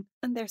be wrong.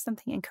 And there's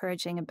something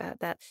encouraging about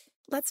that.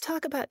 Let's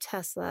talk about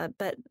Tesla,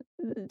 but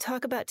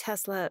talk about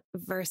Tesla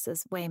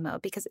versus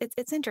Waymo, because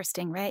it's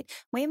interesting, right?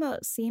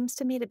 Waymo seems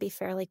to me to be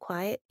fairly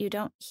quiet. You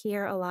don't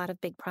hear a lot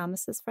of big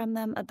promises from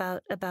them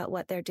about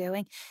what they're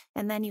doing.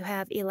 And then you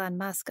have Elon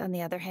Musk, on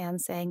the other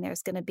hand, saying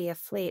there's going to be a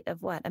fleet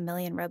of 1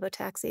 million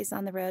robotaxis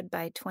on the road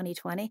by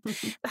 2020.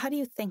 How do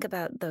you think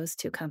about those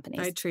two companies?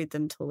 I treat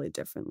them totally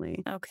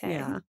differently. Okay.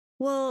 Yeah.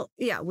 Well,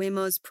 yeah,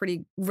 Waymo's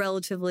pretty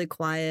relatively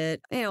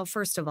quiet.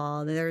 First of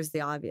all, there's the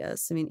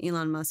obvious. I mean,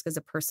 Elon Musk is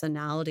a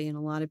personality, and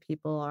a lot of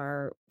people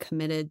are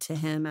committed to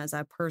him as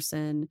a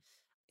person.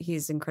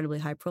 He's incredibly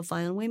high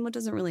profile, and Waymo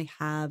doesn't really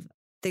have,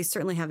 they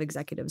certainly have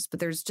executives, but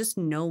there's just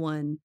no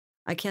one.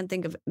 I can't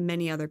think of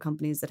many other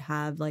companies that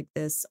have like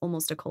this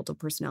almost a cult of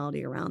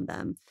personality around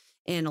them,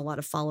 and a lot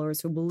of followers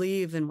who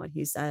believe in what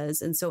he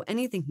says. And so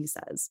anything he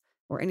says,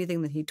 or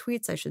anything that he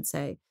tweets, I should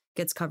say,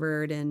 gets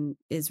covered and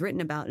is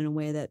written about in a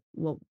way that,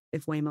 well,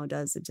 if Waymo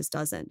does, it just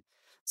doesn't.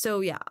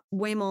 So yeah,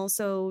 Waymo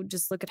also,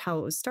 just look at how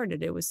it was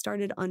started. It was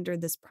started under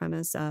this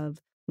premise of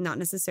not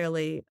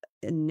necessarily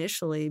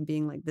initially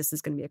being like, this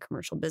is going to be a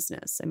commercial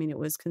business. I mean, it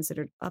was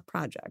considered a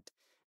project.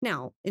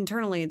 Now,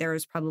 internally, there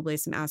was probably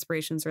some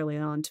aspirations early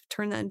on to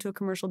turn that into a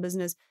commercial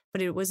business,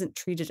 but it wasn't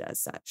treated as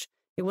such.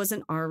 It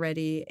wasn't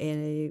already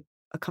a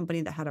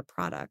company that had a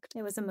product.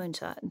 It was a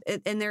moonshot.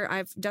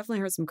 I've definitely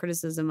heard some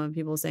criticism of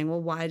people saying,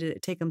 well, why did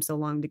it take them so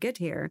long to get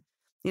here?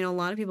 A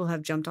lot of people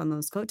have jumped on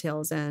those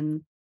coattails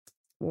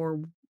or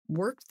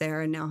worked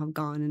there and now have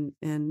gone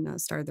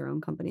and started their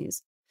own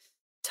companies.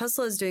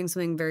 Tesla is doing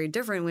something very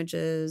different, which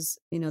is,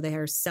 they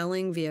are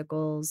selling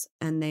vehicles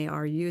and they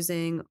are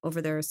using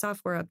over their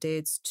software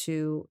updates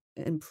to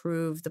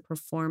improve the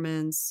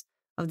performance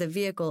of the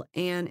vehicle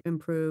and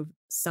improve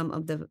some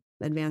of the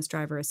advanced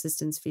driver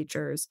assistance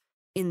features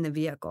in the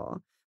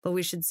vehicle. But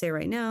we should say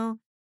right now,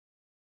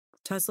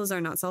 Teslas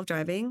are not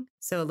self-driving.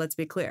 So let's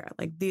be clear.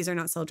 Like, these are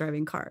not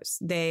self-driving cars.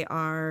 They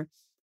are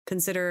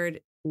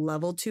considered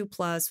level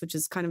 2+, which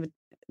is kind of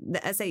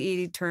the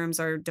SAE terms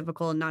are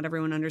difficult and not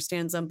everyone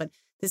understands them, but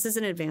this is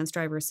an advanced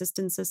driver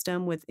assistance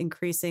system with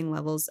increasing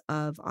levels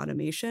of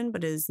automation,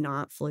 but it is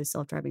not fully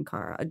self-driving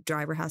car. A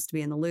driver has to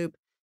be in the loop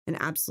and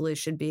absolutely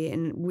should be.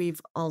 And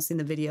we've all seen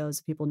the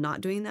videos of people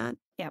not doing that.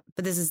 Yeah.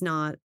 But this is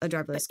not a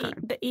driverless car.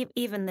 But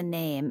even the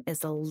name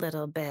is a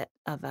little bit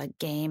of a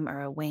game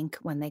or a wink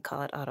when they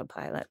call it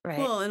autopilot, right?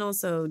 Well, and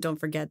also don't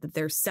forget that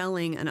they're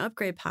selling an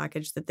upgrade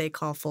package that they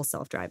call full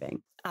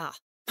self-driving. Ah.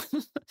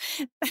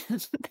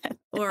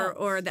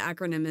 or the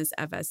acronym is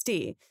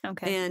FSD.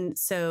 Okay. And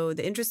so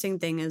the interesting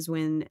thing is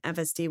when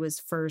FSD was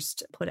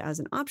first put as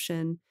an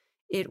option,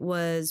 it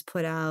was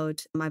put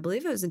out, I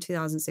believe it was in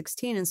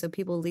 2016. And so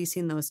people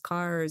leasing those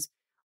cars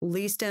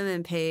leased them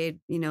and paid,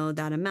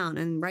 that amount.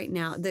 And right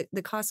now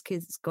the cost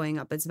keeps going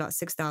up. It's about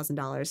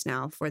 $6,000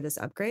 now for this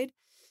upgrade.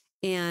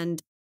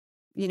 And,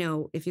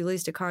 if you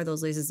leased a car,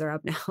 those leases are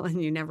up now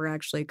and you never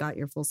actually got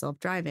your full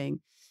self-driving.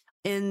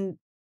 And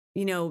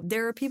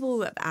there are people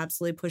who have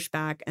absolutely pushed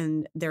back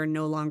and they're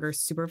no longer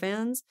super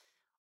fans,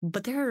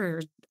 but there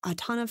are a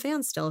ton of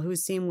fans still who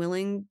seem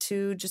willing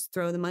to just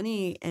throw the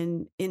money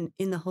and in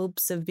the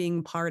hopes of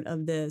being part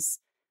of this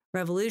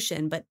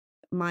revolution. But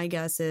my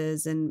guess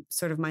is, and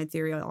sort of my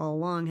theory all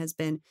along has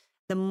been,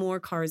 the more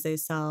cars they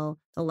sell,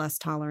 the less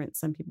tolerant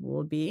some people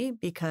will be,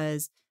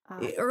 because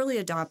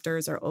early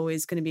adopters are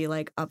always going to be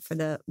like up for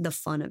the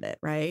fun of it,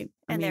 right?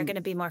 And they're going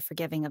to be more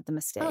forgiving of the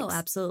mistakes. Oh,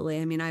 absolutely.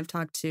 I mean, I've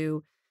talked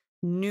to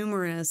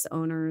numerous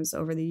owners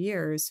over the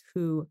years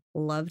who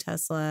love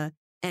Tesla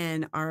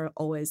and are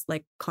always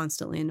like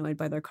constantly annoyed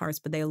by their cars,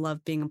 but they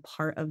love being a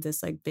part of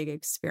this like big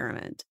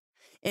experiment.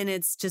 And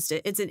it's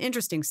an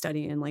interesting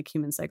study in like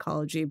human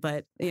psychology,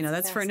 but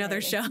that's for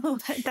another show.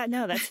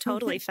 That's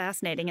totally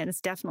fascinating. And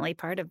it's definitely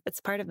part of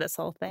this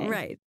whole thing.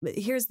 Right. But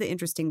here's the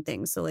interesting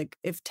thing. So like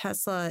if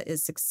Tesla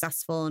is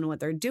successful in what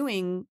they're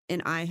doing,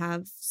 and I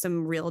have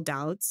some real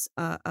doubts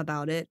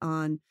about it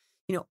on,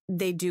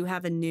 they do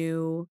have a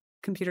new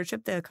computer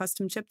chip, the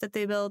custom chip that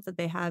they built that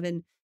they have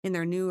in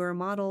their newer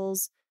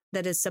models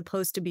that is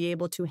supposed to be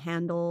able to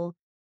handle,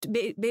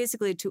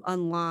 basically to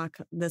unlock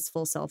this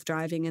full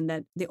self-driving. And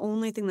that the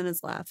only thing that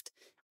is left,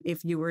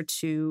 if you were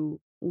to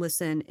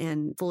listen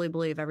and fully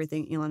believe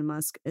everything Elon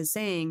Musk is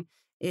saying,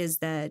 is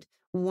that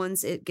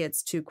once it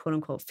gets to quote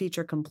unquote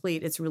feature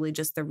complete, it's really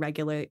just the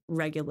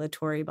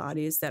regulatory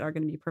bodies that are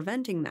going to be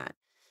preventing that.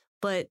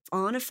 But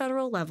on a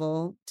federal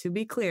level, to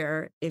be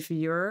clear, if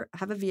you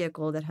have a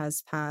vehicle that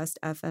has passed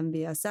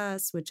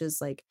FMVSS, which is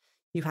like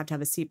you have to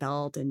have a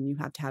seatbelt and you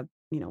have to have,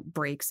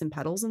 brakes and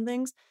pedals and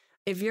things.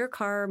 If your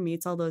car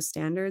meets all those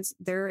standards,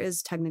 there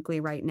is technically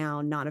right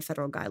now not a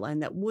federal guideline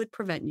that would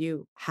prevent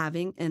you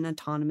having an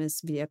autonomous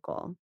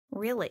vehicle.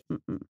 Really?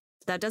 Mm-mm.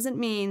 That doesn't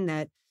mean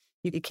that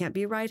you can't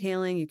be ride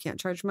hailing. You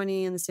can't charge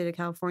money in the state of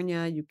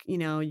California.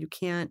 You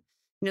can't,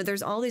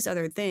 there's all these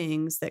other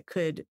things that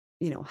could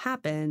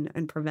happen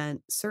and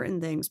prevent certain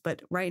things.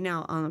 But right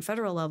now on a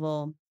federal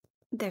level,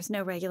 there's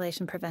no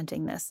regulation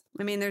preventing this.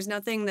 I mean, there's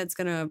nothing that's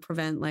going to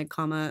prevent like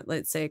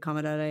let's say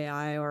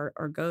Comma.ai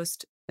or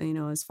Ghost,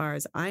 as far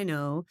as I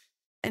know.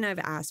 And I've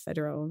asked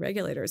federal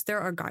regulators, there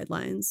are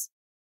guidelines,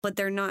 but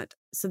they're not.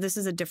 So this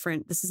is a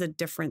different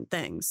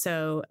thing.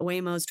 So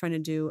Waymo is trying to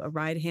do a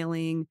ride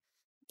hailing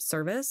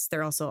service.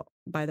 They're also,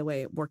 by the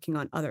way, working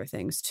on other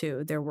things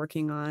too. They're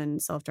working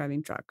on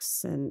self-driving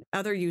trucks and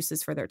other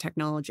uses for their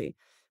technology.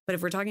 But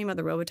if we're talking about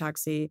the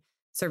robotaxi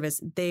service,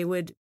 they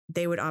would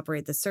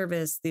operate the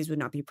service. These would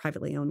not be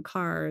privately owned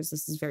cars.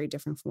 This is very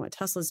different from what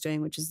Tesla's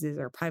doing, which is these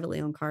are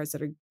privately owned cars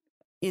that are,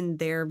 in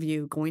their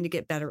view, going to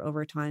get better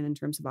over time in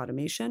terms of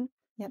automation.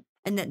 Yep.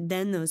 And that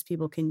then those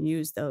people can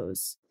use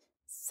those.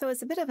 So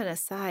as a bit of an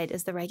aside,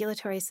 is the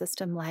regulatory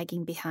system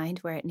lagging behind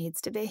where it needs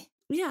to be?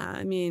 Yeah.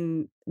 I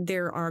mean,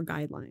 there are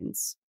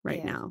guidelines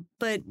right now,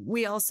 but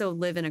we also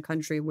live in a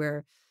country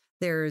where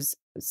there's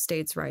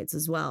states' rights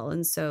as well.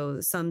 And so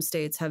some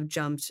states have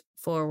jumped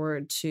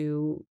forward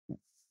to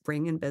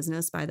bring in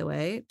business, by the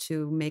way,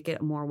 to make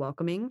it more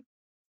welcoming.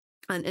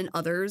 And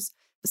others,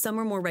 some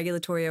are more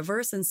regulatory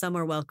averse and some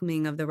are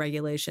welcoming of the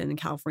regulation, and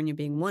California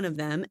being one of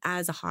them,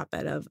 as a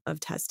hotbed of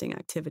testing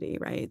activity,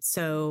 right?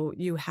 So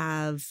you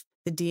have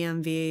the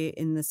DMV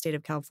in the state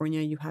of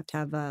California, you have to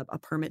have a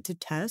permit to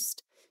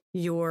test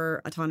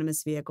your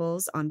autonomous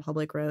vehicles on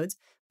public roads.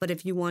 But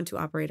if you want to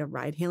operate a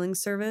ride-hailing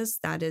service,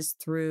 that is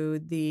through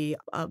the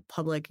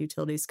Public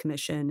Utilities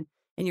Commission,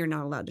 and you're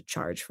not allowed to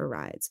charge for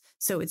rides.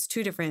 So it's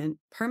two different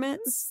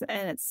permits.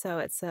 And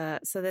so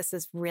this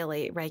is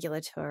really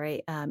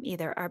regulatory,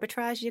 either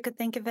arbitrage, you could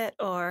think of it,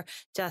 or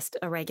just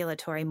a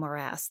regulatory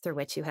morass through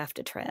which you have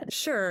to tread.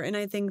 Sure. And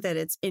I think that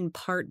it's in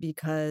part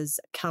because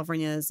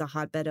California is a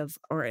hotbed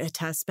or a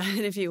test bed,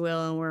 if you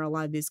will, and where a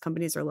lot of these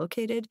companies are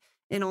located.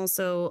 And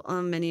also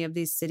many of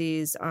these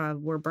cities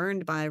were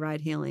burned by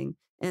ride hailing.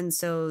 And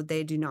so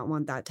they do not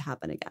want that to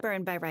happen again.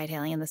 Burned by ride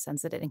hailing in the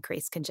sense that it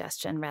increased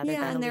congestion rather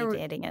than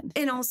alleviating it.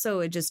 And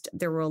also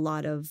there were a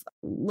lot of,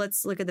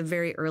 let's look at the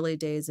very early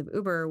days of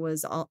Uber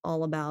was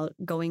all about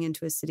going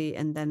into a city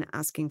and then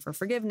asking for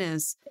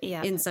forgiveness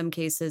in some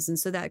cases. And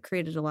so that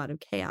created a lot of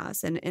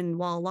chaos. And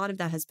while a lot of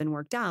that has been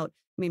worked out,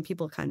 I mean,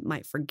 people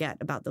might forget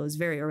about those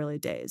very early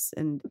days,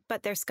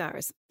 but they're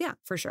scars. Yeah,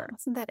 for sure.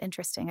 Isn't that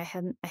interesting? I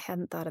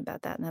hadn't thought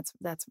about that, and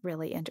that's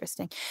really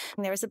interesting.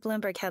 And there was a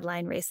Bloomberg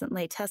headline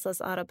recently: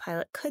 Tesla's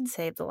autopilot could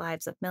save the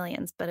lives of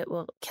millions, but it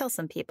will kill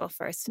some people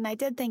first. And I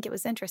did think it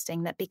was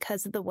interesting that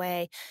because of the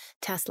way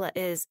Tesla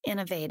is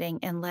innovating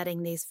and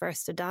letting these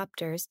first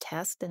adopters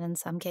test and in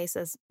some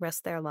cases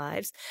risk their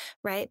lives,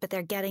 right? But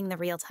they're getting the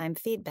real-time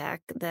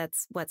feedback.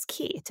 That's what's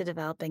key to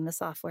developing the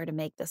software to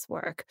make this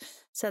work.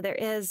 So there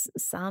is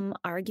some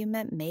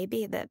argument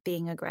maybe that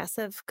being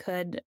aggressive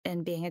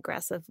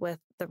with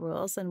the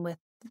rules and with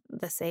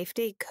the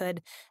safety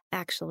could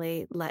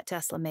actually let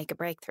Tesla make a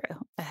breakthrough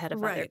ahead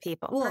of other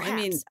people. Well,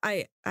 perhaps. I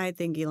mean, I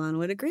think Elon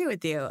would agree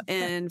with you.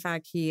 And in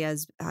fact, he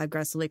has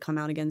aggressively come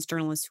out against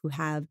journalists who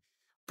have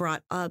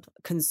brought up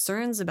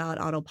concerns about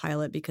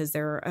autopilot because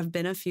there have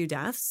been a few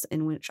deaths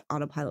in which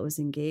autopilot was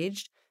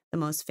engaged, the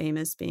most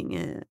famous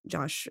being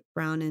Josh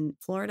Brown in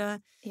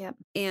Florida. Yep.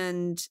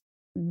 And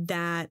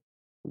that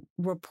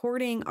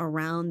reporting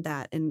around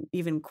that and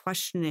even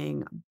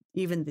questioning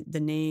even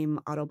the name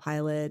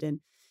autopilot and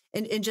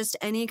just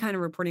any kind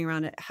of reporting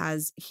around it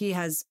he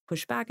has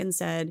pushed back and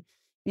said,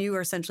 you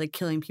are essentially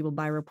killing people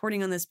by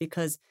reporting on this,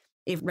 because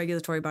if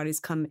regulatory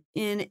bodies come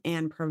in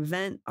and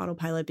prevent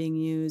autopilot being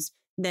used,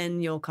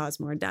 then you'll cause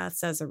more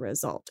deaths as a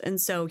result.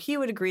 And so he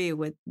would agree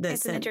with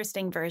this. It's an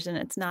interesting version.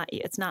 It's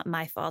not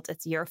my fault.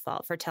 It's your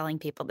fault for telling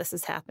people this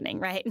is happening,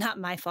 right? Not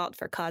my fault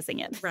for causing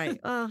it. Right.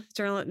 Well,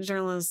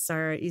 journalists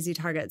are easy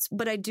targets.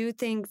 But I do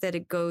think that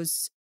it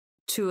goes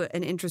to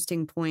an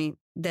interesting point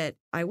that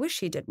I wish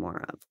he did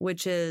more of,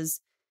 which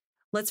is,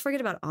 let's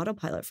forget about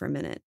autopilot for a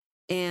minute.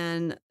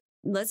 And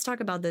let's talk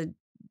about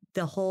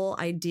the whole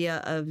idea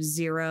of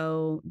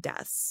zero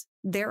deaths.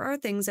 There are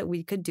things that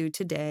we could do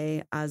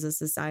today as a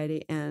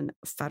society and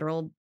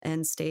federal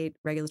and state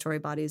regulatory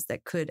bodies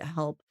that could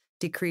help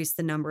decrease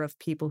the number of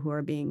people who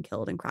are being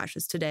killed in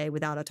crashes today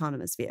without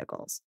autonomous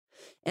vehicles.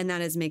 And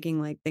that is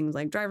making things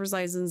like driver's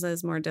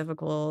licenses more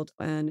difficult.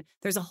 And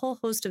there's a whole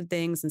host of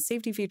things and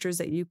safety features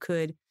that you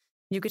could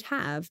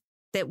have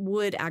that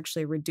would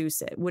actually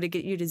reduce it. Would it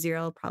get you to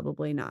zero?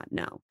 Probably not.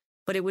 No.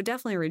 But it would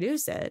definitely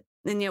reduce it.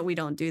 And yet we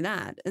don't do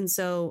that. And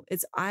so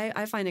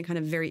I find it kind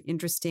of very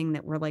interesting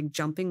that we're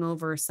jumping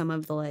over some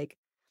of the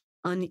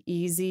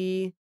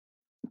uneasy,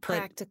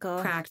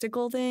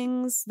 practical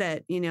things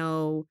that,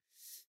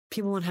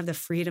 people won't have the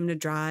freedom to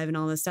drive and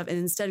all this stuff. And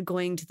instead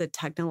going to the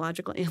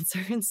technological answer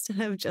instead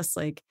of just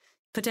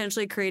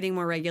potentially creating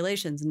more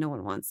regulations. No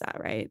one wants that,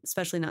 right?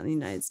 Especially not in the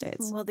United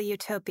States. Well, the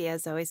utopia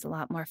is always a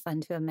lot more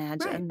fun to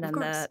imagine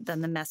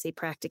than the messy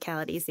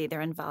practicalities either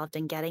involved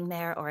in getting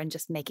there or in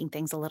just making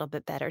things a little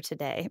bit better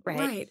today, right?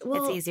 Right.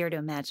 Well, it's easier to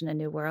imagine a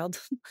new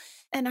world.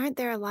 And aren't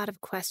there a lot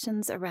of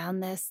questions around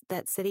this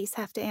that cities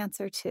have to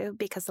answer too?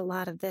 Because a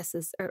lot of this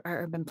are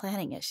urban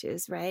planning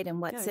issues, right?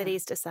 And what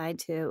cities decide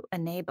to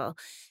enable.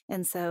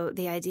 And so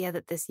the idea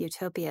that this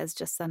utopia is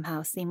just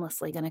somehow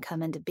seamlessly going to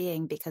come into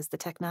being because the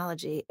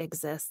technology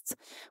exists,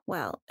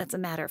 well, it's a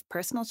matter of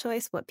personal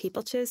choice, what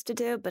people choose to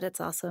do, but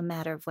it's also a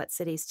matter of what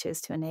cities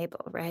choose to enable,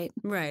 right?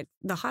 Right.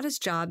 The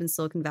hottest job in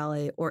Silicon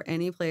Valley or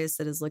any place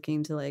that is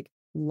looking to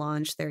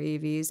launch their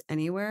EVs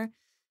anywhere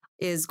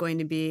is going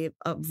to be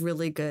a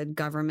really good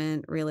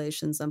government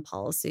relations and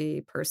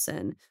policy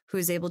person who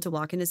is able to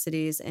walk into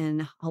cities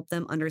and help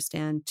them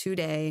understand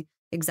today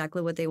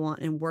exactly what they want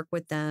and work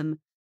with them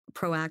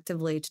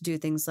proactively to do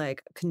things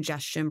like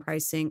congestion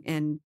pricing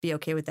and be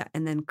okay with that,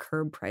 and then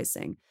curb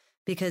pricing.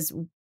 Because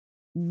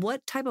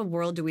what type of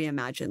world do we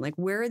imagine?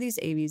 Where are these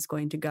AVs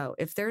going to go?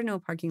 If there are no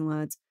parking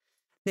lots,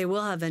 they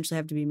will eventually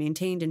have to be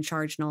maintained and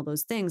charged and all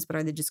those things. But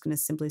are they just going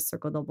to simply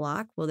circle the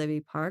block? Will they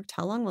be parked?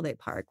 How long will they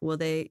park? Will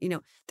they,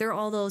 there are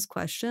all those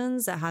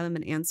questions that haven't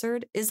been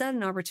answered. Is that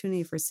an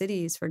opportunity for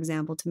cities, for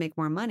example, to make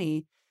more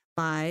money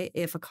by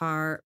if a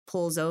car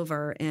pulls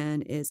over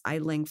and is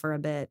idling for a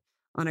bit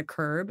on a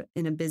curb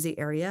in a busy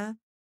area?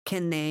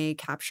 Can they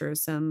capture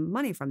some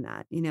money from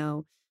that?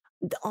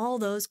 All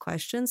those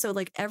questions. So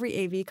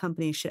every AV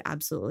company should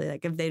absolutely,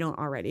 if they don't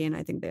already, and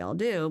I think they all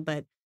do,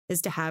 but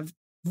is to have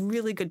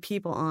really good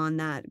people on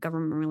that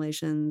government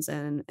relations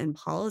and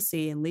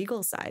policy and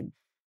legal side.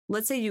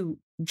 Let's say you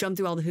jump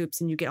through all the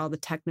hoops and you get all the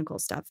technical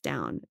stuff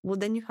down. Well,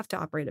 then you have to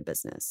operate a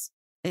business.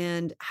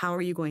 And how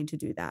are you going to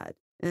do that?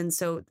 And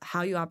so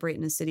how you operate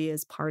in a city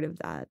is part of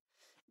that.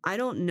 I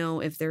don't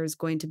know if there's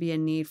going to be a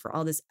need for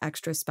all this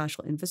extra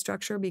special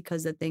infrastructure,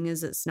 because the thing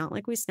is, it's not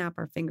like we snap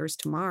our fingers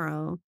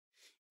tomorrow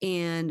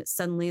and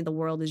suddenly the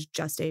world is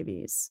just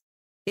AVs.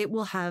 It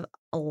will have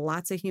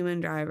lots of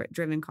human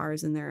driven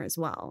cars in there as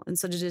well. And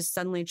so to just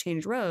suddenly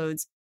change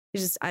roads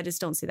I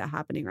just don't see that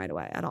happening right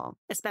away at all.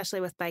 Especially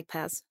with bike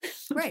paths.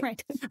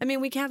 Right. I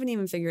mean, we haven't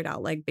even figured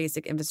out like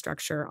basic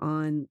infrastructure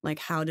on like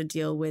how to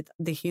deal with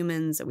the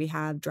humans that we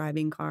have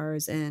driving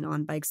cars and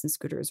on bikes and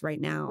scooters right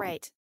now.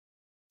 Right.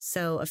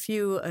 So a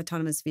few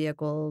autonomous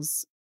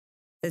vehicles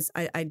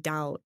I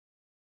doubt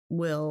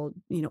will,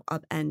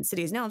 upend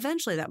cities. Now,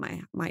 eventually that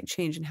might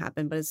change and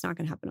happen, but it's not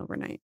going to happen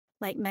overnight.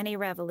 Like many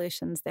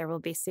revolutions, there will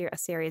be a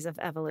series of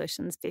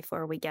evolutions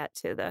before we get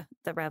to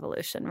the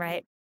revolution,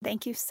 right?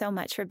 Thank you so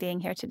much for being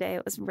here today.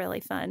 It was really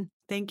fun.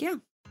 Thank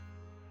you.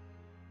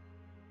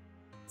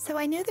 So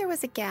I knew there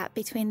was a gap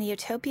between the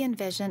utopian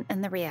vision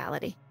and the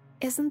reality.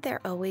 Isn't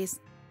there always?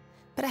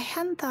 But I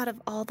hadn't thought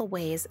of all the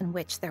ways in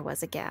which there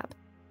was a gap.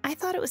 I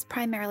thought it was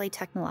primarily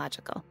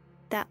technological,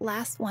 that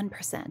last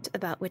 1%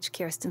 about which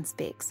Kirsten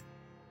speaks.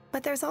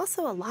 But there's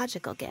also a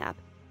logical gap.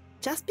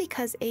 Just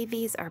because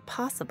AVs are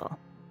possible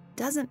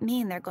doesn't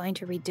mean they're going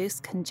to reduce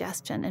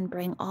congestion and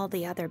bring all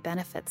the other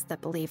benefits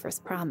that believers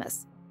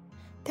promise.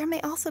 There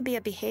may also be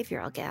a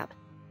behavioral gap.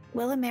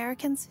 Will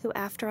Americans who,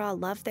 after all,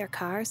 love their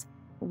cars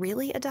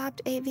really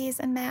adopt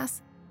AVs en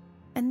masse?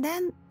 And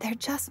then there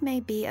just may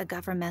be a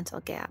governmental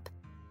gap.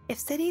 If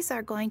cities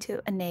are going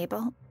to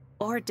enable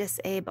or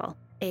disable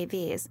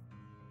AVs,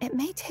 it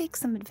may take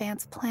some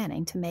advanced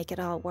planning to make it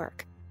all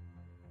work.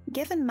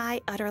 Given my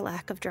utter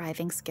lack of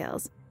driving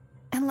skills,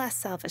 and less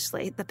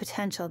selfishly, the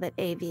potential that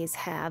AVs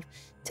have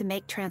to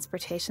make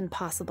transportation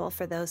possible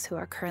for those who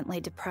are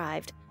currently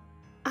deprived,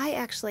 I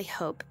actually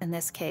hope in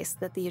this case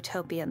that the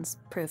utopians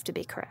prove to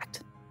be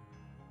correct.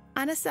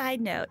 On a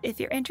side note, if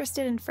you're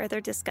interested in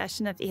further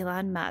discussion of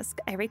Elon Musk,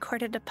 I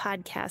recorded a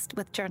podcast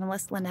with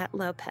journalist Lynette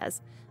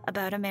Lopez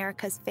about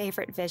America's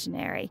favorite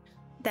visionary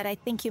that I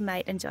think you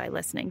might enjoy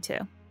listening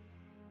to.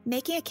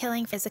 Making a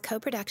Killing is a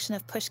co-production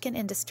of Pushkin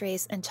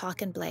Industries and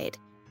Chalk and Blade.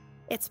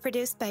 It's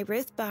produced by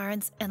Ruth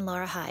Barnes and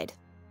Laura Hyde.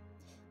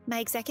 My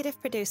executive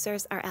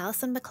producers are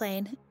Allison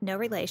McLean, no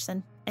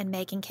relation, and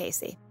Megan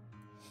Casey.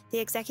 The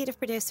executive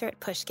producer at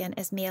Pushkin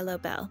is Mia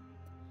Lobel.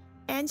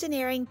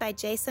 Engineering by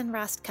Jason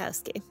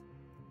Rostkowski.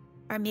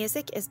 Our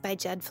music is by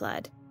Jed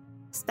Flood.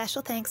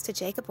 Special thanks to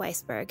Jacob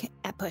Weisberg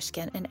at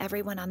Pushkin and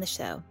everyone on the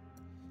show.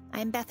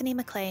 I'm Bethany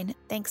McLean.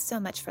 Thanks so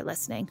much for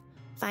listening.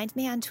 Find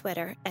me on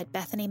Twitter at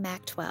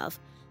BethanyMac12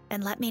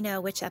 and let me know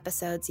which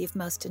episodes you've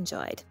most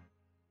enjoyed.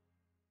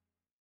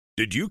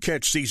 Did you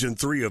catch Season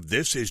 3 of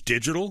This Is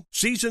Digital?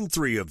 Season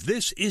 3 of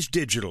This Is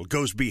Digital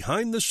goes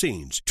behind the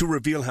scenes to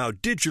reveal how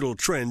digital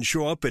trends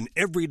show up in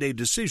everyday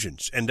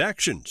decisions and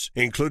actions,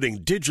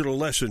 including digital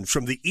lessons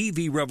from the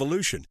EV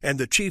revolution and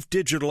the Chief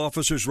Digital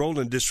Officer's role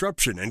in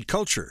disruption and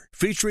culture,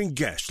 featuring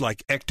guests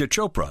like Ekta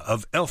Chopra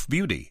of Elf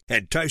Beauty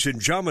and Tyson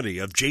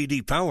Jominy of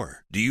JD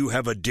Power. Do you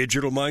have a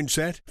digital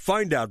mindset?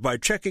 Find out by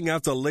checking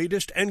out the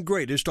latest and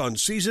greatest on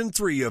Season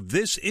 3 of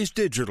This Is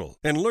Digital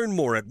and learn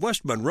more at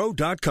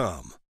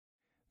westmonroe.com.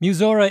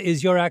 Musora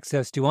is your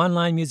access to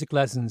online music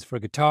lessons for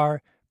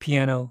guitar,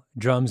 piano,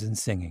 drums, and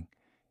singing.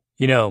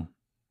 You know,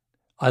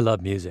 I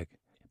love music,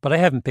 but I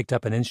haven't picked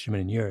up an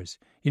instrument in years.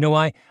 You know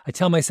why? I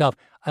tell myself,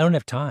 I don't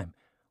have time.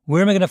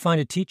 Where am I going to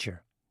find a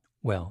teacher?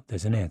 Well,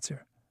 there's an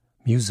answer.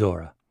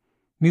 Musora.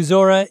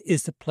 Musora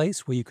is the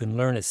place where you can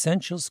learn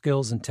essential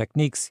skills and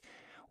techniques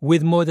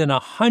with more than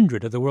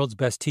 100 of the world's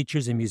best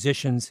teachers and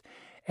musicians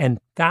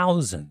and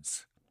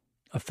thousands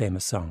of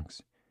famous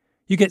songs.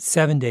 You get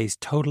 7 days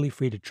totally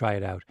free to try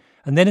it out,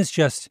 and then it's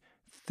just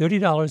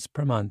 $30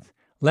 per month,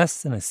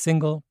 less than a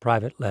single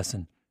private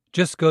lesson.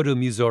 Just go to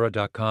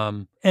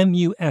Musora.com,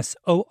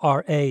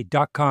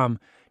 Musora.com,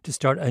 to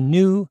start a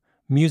new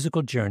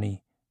musical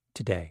journey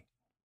today.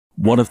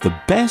 One of the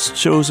best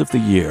shows of the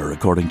year,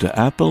 according to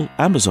Apple,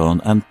 Amazon,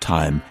 and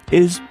Time,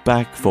 is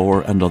back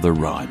for another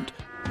round.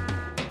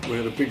 We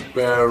had a big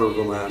bear of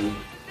a man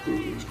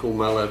who was called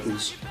Mal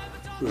Evans,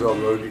 who was our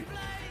roadie.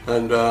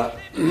 And I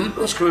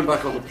was coming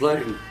back on the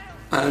plane,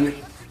 and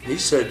he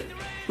said,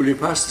 "Will you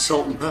pass the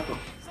salt and pepper?"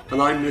 And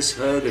I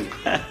misheard him.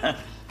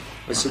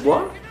 I said,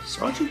 "What?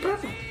 Sergeant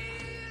Pepper?"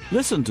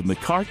 Listen to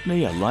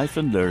McCartney, A Life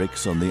in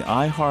Lyrics on the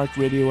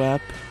iHeartRadio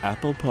app,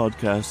 Apple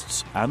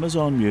Podcasts,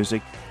 Amazon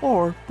Music,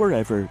 or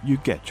wherever you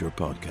get your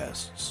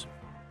podcasts.